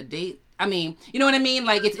me out on a date? I mean, you know what I mean?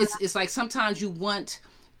 Like it's like sometimes you want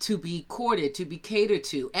to be courted, to be catered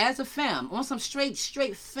to as a femme, on some straight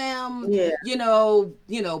femme,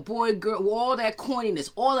 boy, girl, all that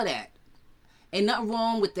corniness, all of that. Ain't nothing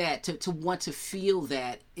wrong with that, to want to feel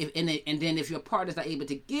that. And then if your partner's not able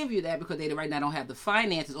to give you that because they right now don't have the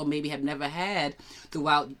finances, or maybe have never had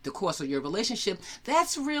throughout the course of your relationship,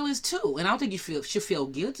 that's real as too. And I don't think you should feel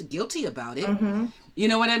guilty about it. You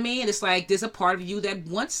know what I mean? It's like there's a part of you that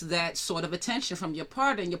wants that sort of attention from your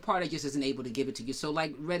partner, and your partner just isn't able to give it to you. So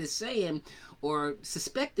like Red is saying, or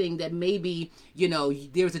suspecting that maybe,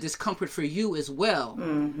 there's a discomfort for you as well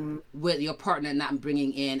with your partner not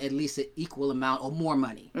bringing in at least an equal amount or more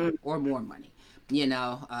money,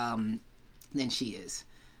 than she is.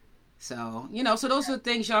 So, so those are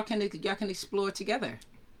things y'all can explore together.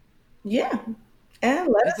 Yeah.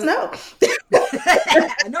 And let us know.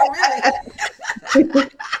 No,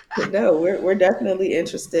 really. No, we're definitely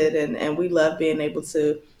interested, and we love being able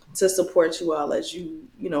to support you all as you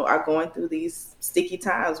are going through these sticky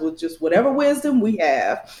times with just whatever wisdom we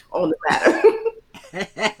have on the matter.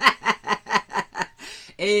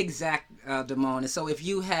 Exact, Damone. So if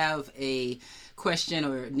you have a question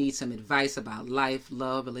or need some advice about life,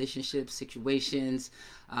 love, relationships, situations,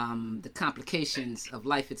 the complications of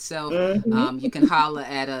life itself, you can holler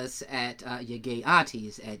at us at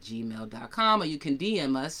yourgayaunties@gmail.com, or you can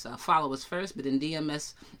DM us, follow us first, but then DM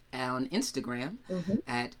us on Instagram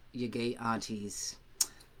at yourgayaunties.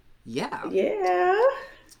 Yeah.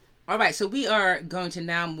 All right, so we are going to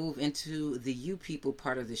now move into the You People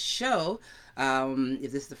part of the show.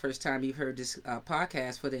 If this is the first time you've heard this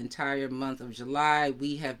podcast, for the entire month of July,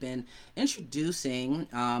 we have been introducing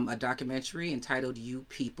a documentary entitled You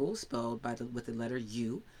People, spelled with the letter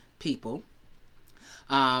U, People,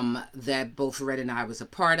 that both Red and I was a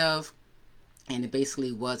part of. And it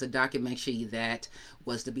basically was a documentary that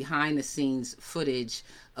was the behind-the-scenes footage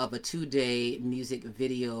of a 2-day music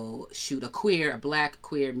video shoot, a black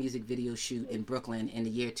queer music video shoot in Brooklyn in the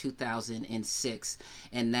year 2006.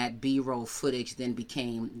 And that B-roll footage then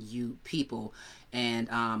became You People. And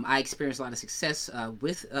I experienced a lot of success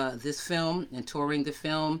with this film and touring the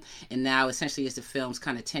film. And now essentially it's the film's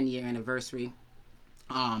kind of 10-year anniversary.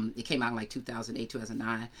 It came out in like 2008,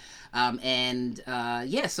 2009.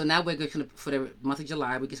 So now we're going to, for the month of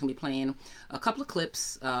July, we're just going to be playing a couple of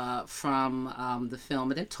clips from the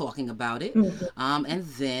film and then talking about it. And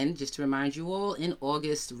then, just to remind you all, in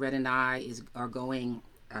August, Red and I are going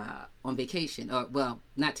on vacation. Well,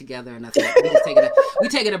 not together or nothing. We're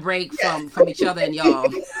taking a break from each other and y'all.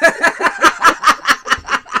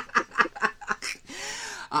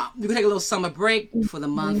 We're going to take a little summer break for the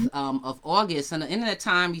month of August. And in that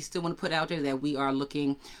time, we still want to put out there that we are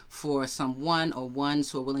looking for some one or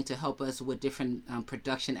ones who are willing to help us with different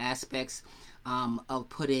production aspects of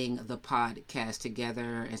putting the podcast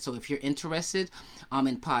together. And so if you're interested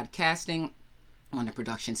in podcasting on the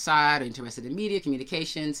production side, or interested in media,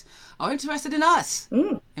 communications, or interested in us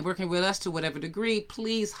and working with us to whatever degree,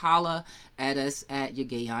 please holler at us at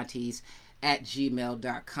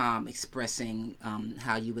yourgayaunties@gmail.com, expressing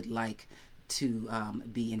how you would like to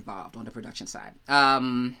be involved on the production side.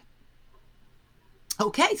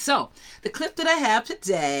 Okay, so the clip that I have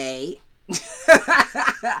today,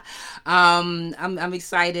 I'm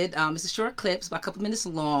excited. It's a short clip, it's about a couple minutes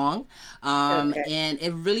long, and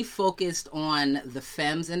it really focused on the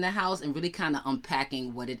femmes in the house and really kind of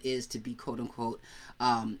unpacking what it is to be quote unquote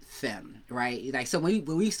femme, right? Like, so when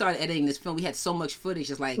we started editing this film, we had so much footage.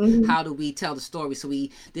 It's like, how do we tell the story? So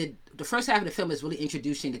we did, the first half of the film is really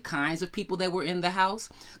introducing the kinds of people that were in the house,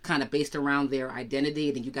 kind of based around their identity.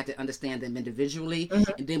 And then you got to understand them individually.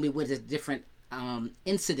 And then we went to different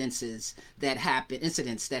incidents that happen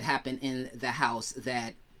in the house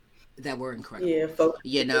that were incredible.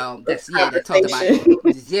 Yeah, that talked about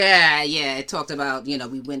it talked about,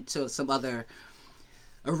 we went to some other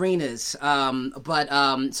arenas,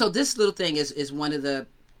 but so this little thing is one of the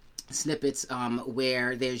snippets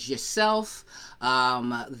where there's yourself,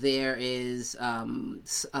 there is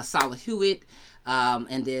Sala Hewitt,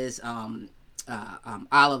 and there's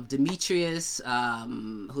Olive Demetrius,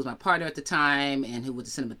 who's my partner at the time and who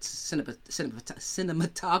was a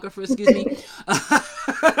cinematographer, excuse me,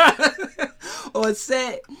 on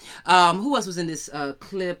set. Who else was in this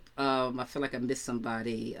clip? I feel like I missed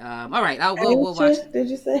somebody. All right, we'll watch. Did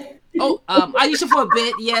you say? Oh, Aisha for a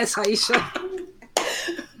bit. Yes, Aisha.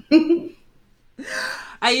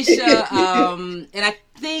 Aisha, and I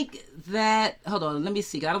think that, hold on, let me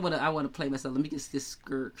see. I want to play myself. Let me get this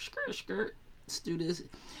skirt. Let's do this.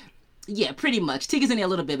 Yeah, pretty much. Tig is in there a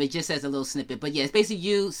little bit, but it just says a little snippet. But yeah, it's basically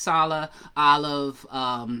you, Sala, Olive,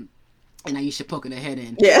 and Aisha poking her head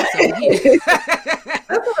in. Yeah. So, yeah. That's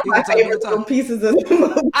one of my favorite pieces of the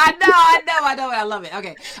movie. I know. I love it.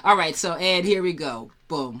 Okay. All right. So, and here we go.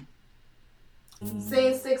 Boom.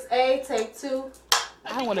 Scene 6A, take 2.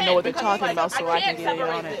 I want to know what they're talking about so I can get in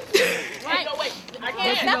on it. Right. I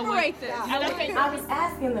can't separate this. I was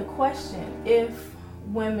asking the question if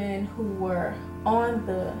women who were on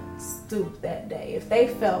the stoop that day, if they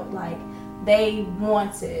felt like they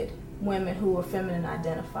wanted women who were feminine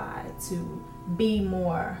identified to be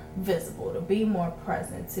more visible, to be more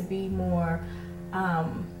present, to be more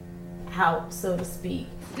out, so to speak.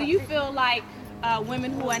 Do you feel like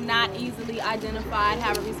women who are not easily identified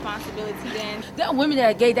have a responsibility then? There are women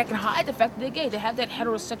that are gay that can hide the fact that they're gay. They have that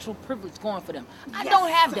heterosexual privilege going for them. I don't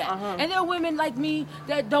have that. And there are women like me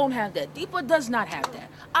that don't have that. Deepa does not have that.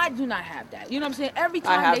 I do not have that. You know what I'm saying? Every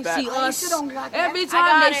time they see us, see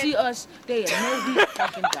us, they know these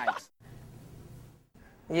fucking dykes.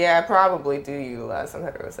 Yeah, I probably do utilize some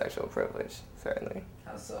heterosexual privilege, certainly.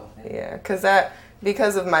 How so? Yeah,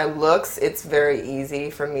 because of my looks, it's very easy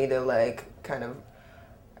for me to like kind of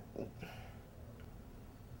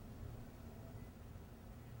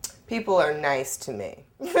people are nice to me.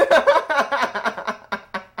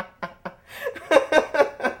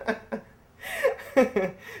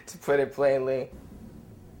 To put it plainly.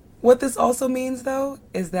 What this also means, though,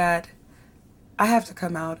 is that I have to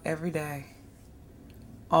come out every day,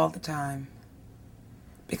 all the time,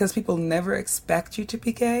 because people never expect you to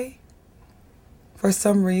be gay. For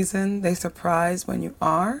some reason, they're surprised when you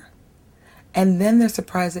are, and then they're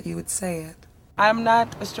surprised that you would say it. I'm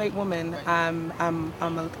not a straight woman. I'm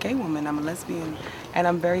a gay woman. I'm a lesbian, and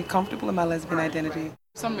I'm very comfortable in my lesbian identity.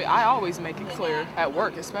 I always make it clear, at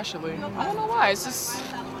work especially. I don't know why, it's just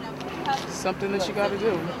something that you gotta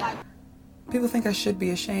do. People think I should be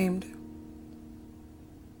ashamed.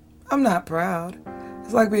 I'm not proud.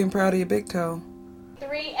 It's like being proud of your big toe.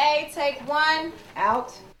 3A, take 1.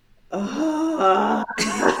 Out. I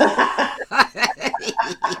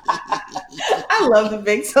love the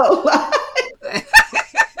big toe line.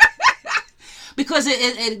 Because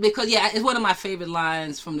it's one of my favorite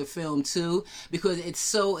lines from the film too, because it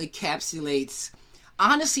so encapsulates,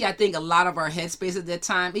 honestly, I think a lot of our headspace at that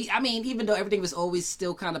time. I mean, even though everything was always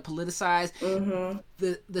still kind of politicized,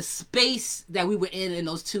 the space that we were in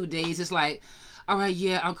those 2 days, it's like, all right,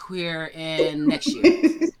 yeah, I'm queer, and next year,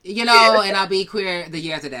 and I'll be queer the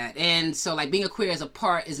year after that. And so, like, being a queer as a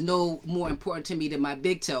part is no more important to me than my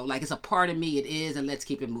big toe. Like, it's a part of me, it is, and let's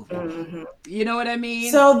keep it moving. You know what I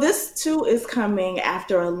mean? So this, too, is coming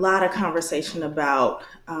after a lot of conversation about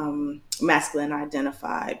masculine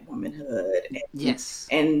identified womanhood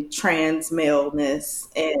and trans maleness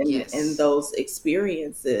and those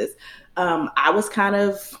experiences. I was kind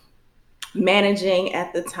of managing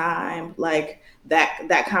at the time, like,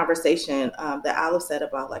 that conversation that Olive said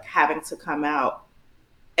about like having to come out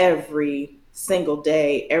every single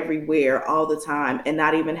day, everywhere, all the time, and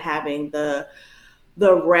not even having the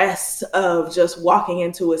rest of just walking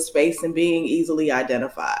into a space and being easily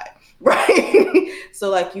identified, right? So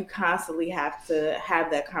like you constantly have to have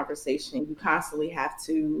that conversation. You constantly have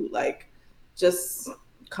to like just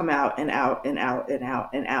come out and out and out and out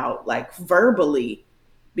and out, like verbally,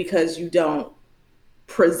 because you don't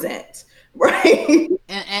present. Right.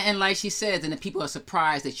 And like she says, and the people are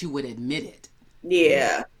surprised that you would admit it.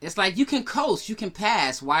 Yeah. It's like you can coast, you can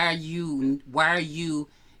pass. Why are you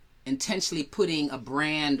intentionally putting a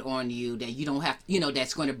brand on you that you don't have,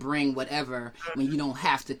 that's going to bring whatever when you don't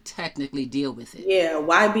have to technically deal with it. Yeah,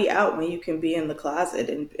 why be out when you can be in the closet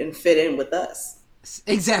and fit in with us?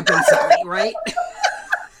 Exactly, right?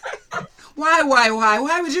 Why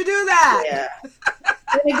would you do that? Yeah.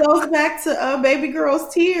 And it goes back to baby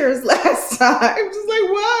girl's tears last time. Just like,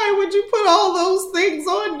 why would you put all those things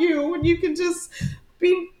on you when you can just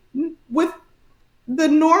be with the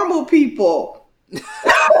normal people?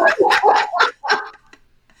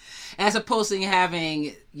 As opposed to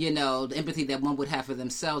having, the empathy that one would have for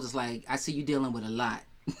themselves. Is like, I see you dealing with a lot.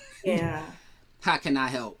 Yeah. How can I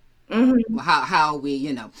help? Mm-hmm. How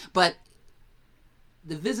we, but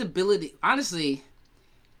the visibility, honestly,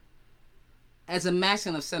 as a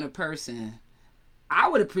masculine center person, I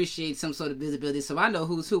would appreciate some sort of visibility so I know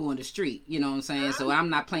who's who on the street, you know what I'm saying? So I'm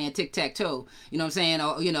not playing tic-tac-toe, you know what I'm saying?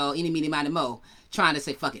 Or, eeny, meeny, miny, mo, trying to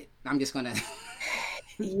say, fuck it. I'm just going to...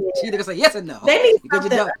 Yeah. She's going to say yes or no. They need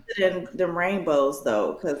something other than the rainbows,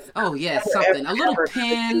 though. Oh, yeah, something. A little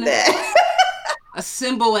pin, a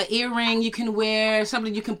symbol, an earring you can wear,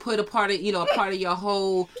 something you can put a part of your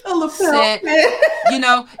whole set.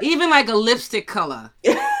 Even like a lipstick color.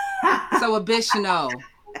 So a bitch,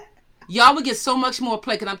 y'all would get so much more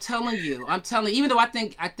play. Cause I'm telling you, even though I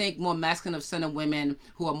think more masculine of center women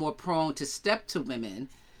who are more prone to step to women,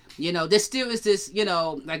 there still is this,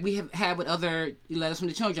 like we have had with other letters from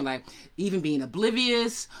the children, like even being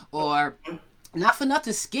oblivious or not for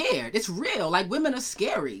nothing scared. It's real. Like women are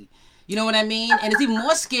scary. You know what I mean? And it's even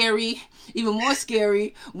more scary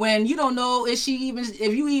when you don't know if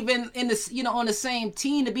you even in this, on the same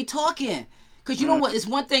team to be talking. Because you know what? It's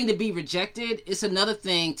one thing to be rejected. It's another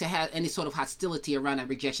thing to have any sort of hostility around that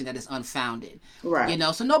rejection that is unfounded. Right.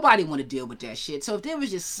 So nobody want to deal with that shit. So if there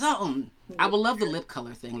was just something, I would love the lip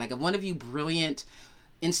color thing. Like if one of you brilliant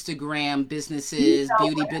Instagram businesses,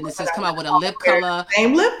 beauty businesses come out with a lip color.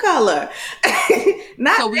 Same lip color.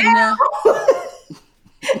 Not so we know.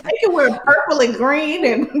 They can wear purple and green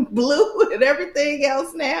and blue and everything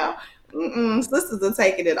else now. Sisters are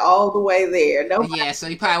taking it all the way there. Yeah, so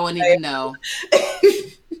you probably wouldn't even know.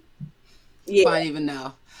 Yeah. Probably even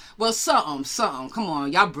know. Well, something. Come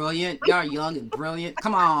on, y'all brilliant. Y'all young and brilliant.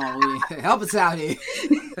 Come on, help us out here.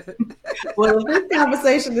 Well, this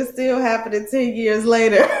conversation is still happening 10 years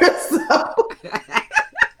later. So.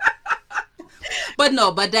 But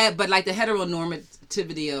like the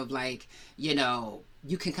heteronormativity of like,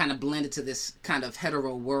 you can kind of blend into this kind of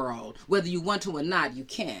hetero world, whether you want to or not. You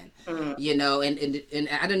can, and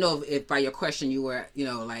I don't know if by your question you were,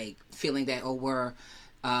 like feeling that, or were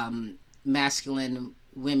masculine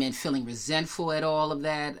women feeling resentful at all of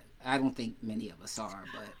that. I don't think many of us are,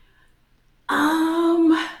 but.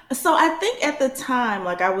 So I think at the time,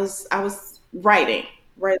 like I was writing,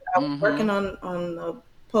 right? I was working on a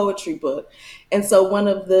poetry book, and so one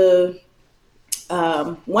of those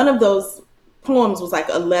poems was like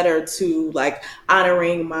a letter to like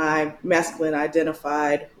honoring my masculine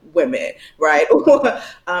identified women, right?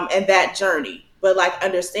 And that journey, but like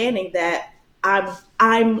understanding that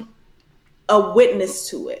I'm a witness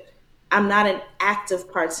to it. I'm not an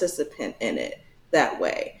active participant in it that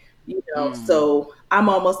way, so I'm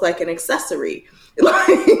almost like an accessory, like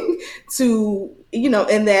to,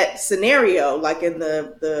 in that scenario, like in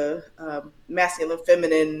the masculine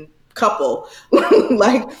feminine couple,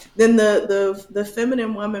 like then the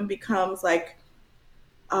feminine woman becomes like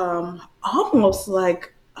almost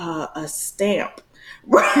like a stamp,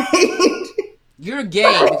 right? You're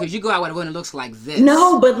gay because you go out with a woman that looks like this.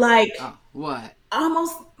 No, but like what?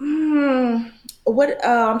 Almost what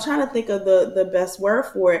I'm trying to think of the best word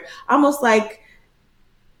for it. Almost like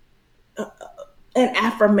an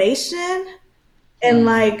affirmation, and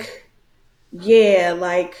like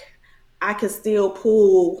like I could still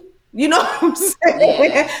pull. You know what I'm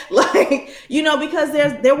saying? Yeah. Like, because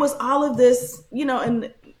there was all of this,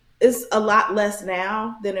 and it's a lot less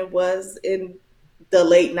now than it was in the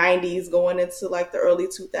late 90s going into like the early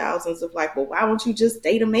 2000s of like, well, why won't you just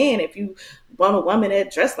date a man if you want a woman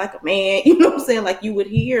that dressed like a man? You know what I'm saying? Like you would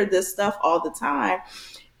hear this stuff all the time.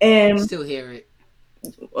 And still hear it.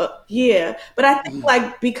 Yeah. But I think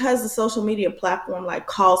like because the social media platform like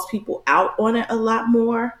calls people out on it a lot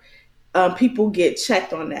more, people get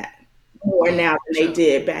checked on that more now than they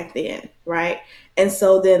did back then, right? And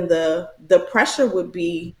so then the pressure would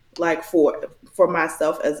be like for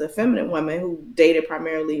myself as a feminine woman who dated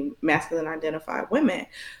primarily masculine identified women,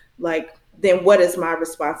 like then what is my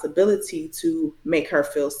responsibility to make her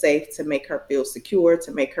feel safe, to make her feel secure,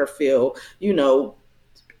 to make her feel,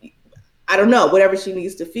 I don't know, whatever she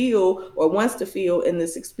needs to feel or wants to feel in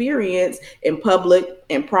this experience in public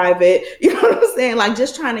and private. You know what I'm saying? Like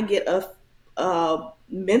just trying to get a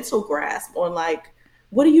mental grasp on like,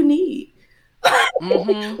 what do you need?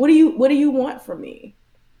 Mm-hmm. What do you want from me?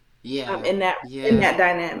 Yeah. In that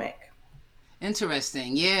dynamic.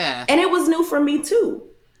 Interesting. Yeah. And it was new for me too.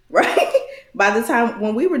 Right? By the time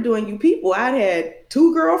when we were doing You People, I'd had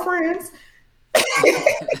 2 girlfriends.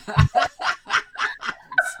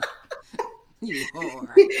 You whore.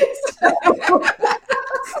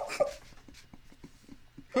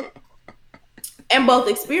 And both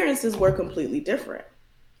experiences were completely different.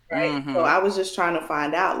 Right. Mm-hmm. So I was just trying to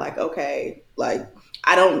find out, like, okay, like,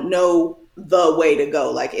 I don't know the way to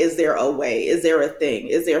go. Like, is there a way? Is there a thing?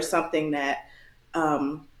 Is there something that,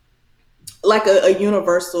 like a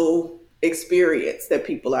universal experience that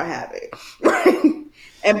people are having? Right.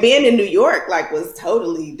 And being in New York, like, was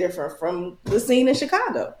totally different from the scene in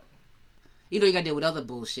Chicago. You know, you got to deal with other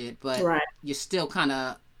bullshit, but you're still kind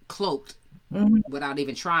of cloaked without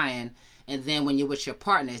even trying. And then when you're with your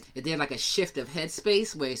partner, is there like a shift of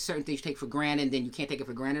headspace where certain things you take for granted and then you can't take it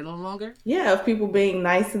for granted no longer? Yeah, of people being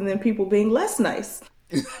nice and then people being less nice.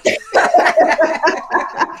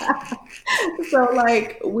 So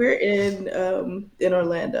like we're in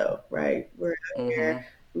Orlando, right? We're out here.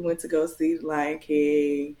 We went to go see The Lion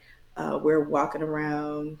King. We're walking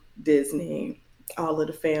around Disney, all of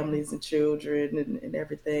the families and children and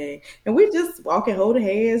everything. And we're just walking, holding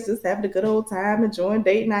hands, just having a good old time, enjoying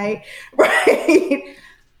date night, right?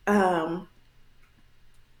 And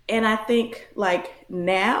I think like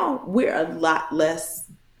now we're a lot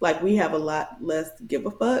less, like we have a lot less give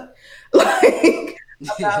a fuck, like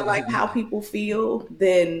about like how people feel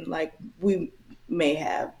than like we may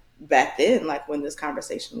have back then, like when this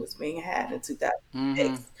conversation was being had in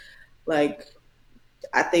 2006. Like,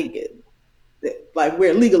 I think like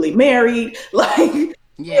we're legally married, like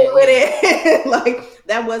like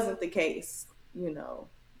that wasn't the case, you know,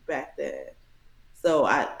 back then. So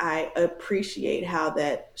I appreciate how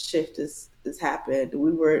that shift has happened.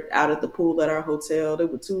 We were out at the pool at our hotel. There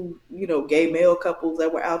were 2, you know, gay male couples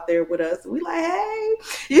that were out there with us. We like, hey,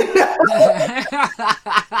 you know.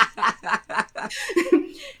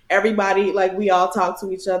 Everybody, like, we all talked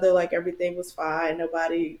to each other like everything was fine.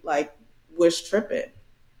 Nobody like was tripping.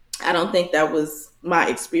 I don't think that was my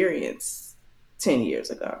experience 10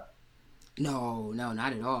 years ago. No,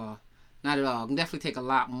 not at all. Not at all. I can definitely take a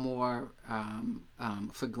lot more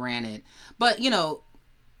for granted. But, you know,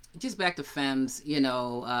 just back to femmes, you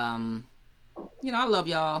know, I love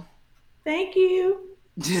y'all. Thank you.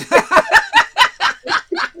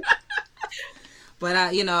 But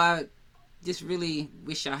I just really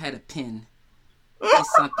wish I had a pin or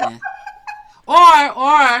something.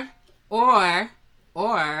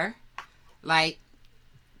 Or like,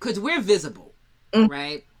 cause we're visible,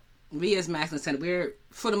 right? We as masculine center, we're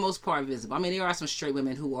for the most part visible. I mean, there are some straight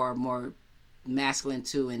women who are more masculine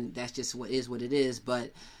too, and that's just what it is.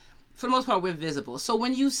 But for the most part, we're visible. So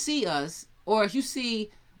when you see us, or if you see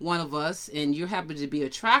one of us and you happen to be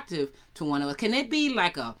attractive to one of us, can it be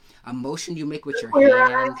like a motion you make with your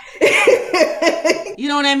hand? You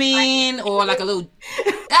know what I mean? Or like a little,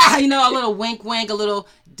 a little wink, a little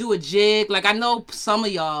do a jig. Like I know some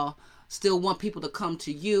of y'all still want people to come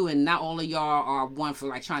to you, and not all of y'all are one for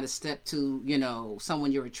like trying to step to, you know,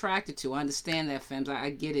 someone you're attracted to. I understand that, femmes. I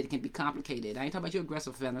get it. It can be complicated. I ain't talking about you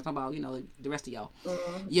aggressive femmes. I'm talking about, you know, the rest of y'all.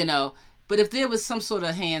 You know, but if there was some sort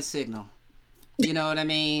of hand signal, you know what I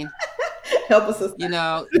mean? Help us. You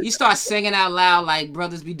know, you start singing out loud like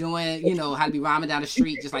brothers be doing, you know, how to be rhyming down the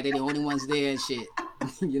street just like they're the only ones there and shit.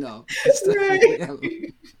 You know.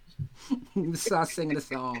 Start singing a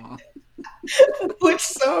song. Which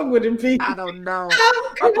song would it be? I don't know.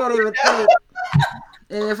 I can't even think.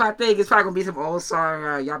 And if I think, it's probably gonna be some old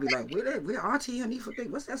song. Y'all be like, where Auntie Honey for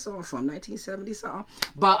think? What's that song from? 1970 song.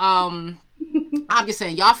 But I'm just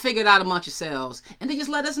saying, y'all figure it out amongst yourselves, and then just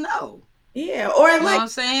let us know. Yeah, or like, you know what I'm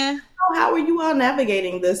saying? How are you all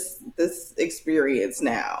navigating this experience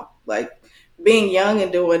now? Like being young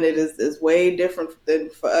and doing it is way different than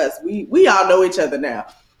for us. We all know each other now.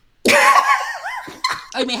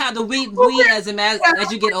 I mean, how do we as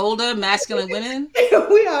you get older, masculine women?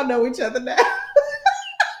 We all know each other now.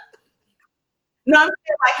 No, I'm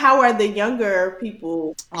saying like, how are the younger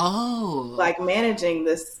people like managing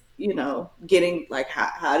this, you know, getting like,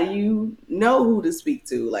 how do you know who to speak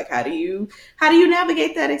to? Like, how do you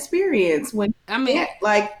navigate that experience when, I mean,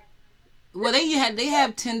 like, well, they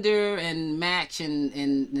have Tinder and Match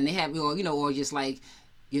and they have, or, you know, or just like,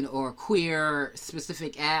 you know, or queer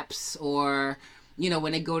specific apps, or,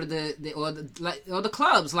 when they go to the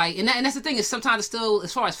clubs, like, and that's the thing is sometimes it's still,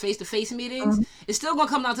 as far as face-to-face meetings, it's still gonna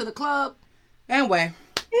come down to the club. Anyway.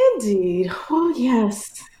 Indeed. Oh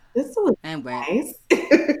yes. This was nice.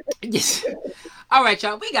 Yes. All right,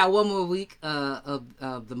 y'all. We got one more week of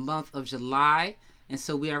the month of July, and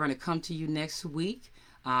so we are going to come to you next week.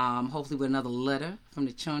 Hopefully with another letter from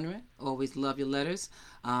the children. Always love your letters,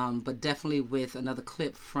 but definitely with another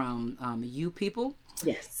clip from you people.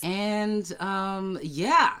 Yes. And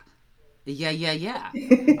yeah.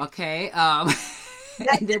 Okay.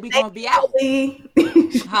 And then we're going to be out.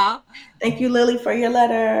 Huh? Thank you, Lily, for your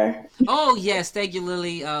letter. Oh, yes. Thank you,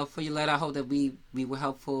 Lily, for your letter. I hope that we were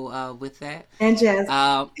helpful with that. And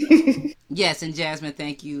Jasmine. Yes, and Jasmine,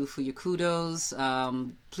 thank you for your kudos.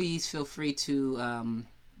 Please feel free to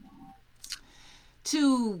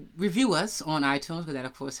review us on iTunes, because that,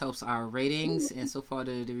 of course, helps our ratings. And so far,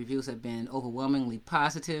 the reviews have been overwhelmingly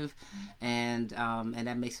positive, and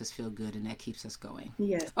that makes us feel good, and that keeps us going.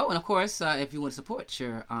 Yes. Oh, and of course, if you want to support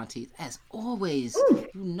your aunties, as always, you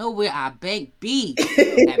know where our bank be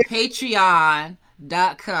at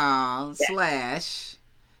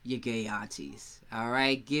patreon.com/yourgayaunties. All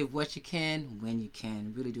right, give what you can when you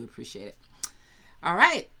can. Really do appreciate it. All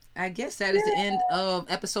right. I guess that is the end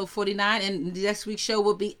of episode 49, and next week's show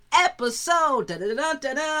will be episode 50,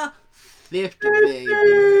 baby.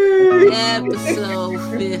 Episode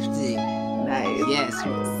 50. Nice. Yes,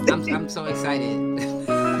 I'm so excited.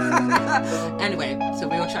 Anyway, so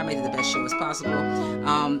we're gonna try to make it the best show as possible.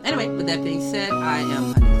 Anyway, with that being said, I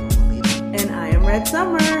am Hanifa, and I am Red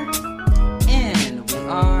Summer, and we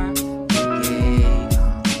are Gay.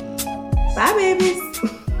 Bye, babies.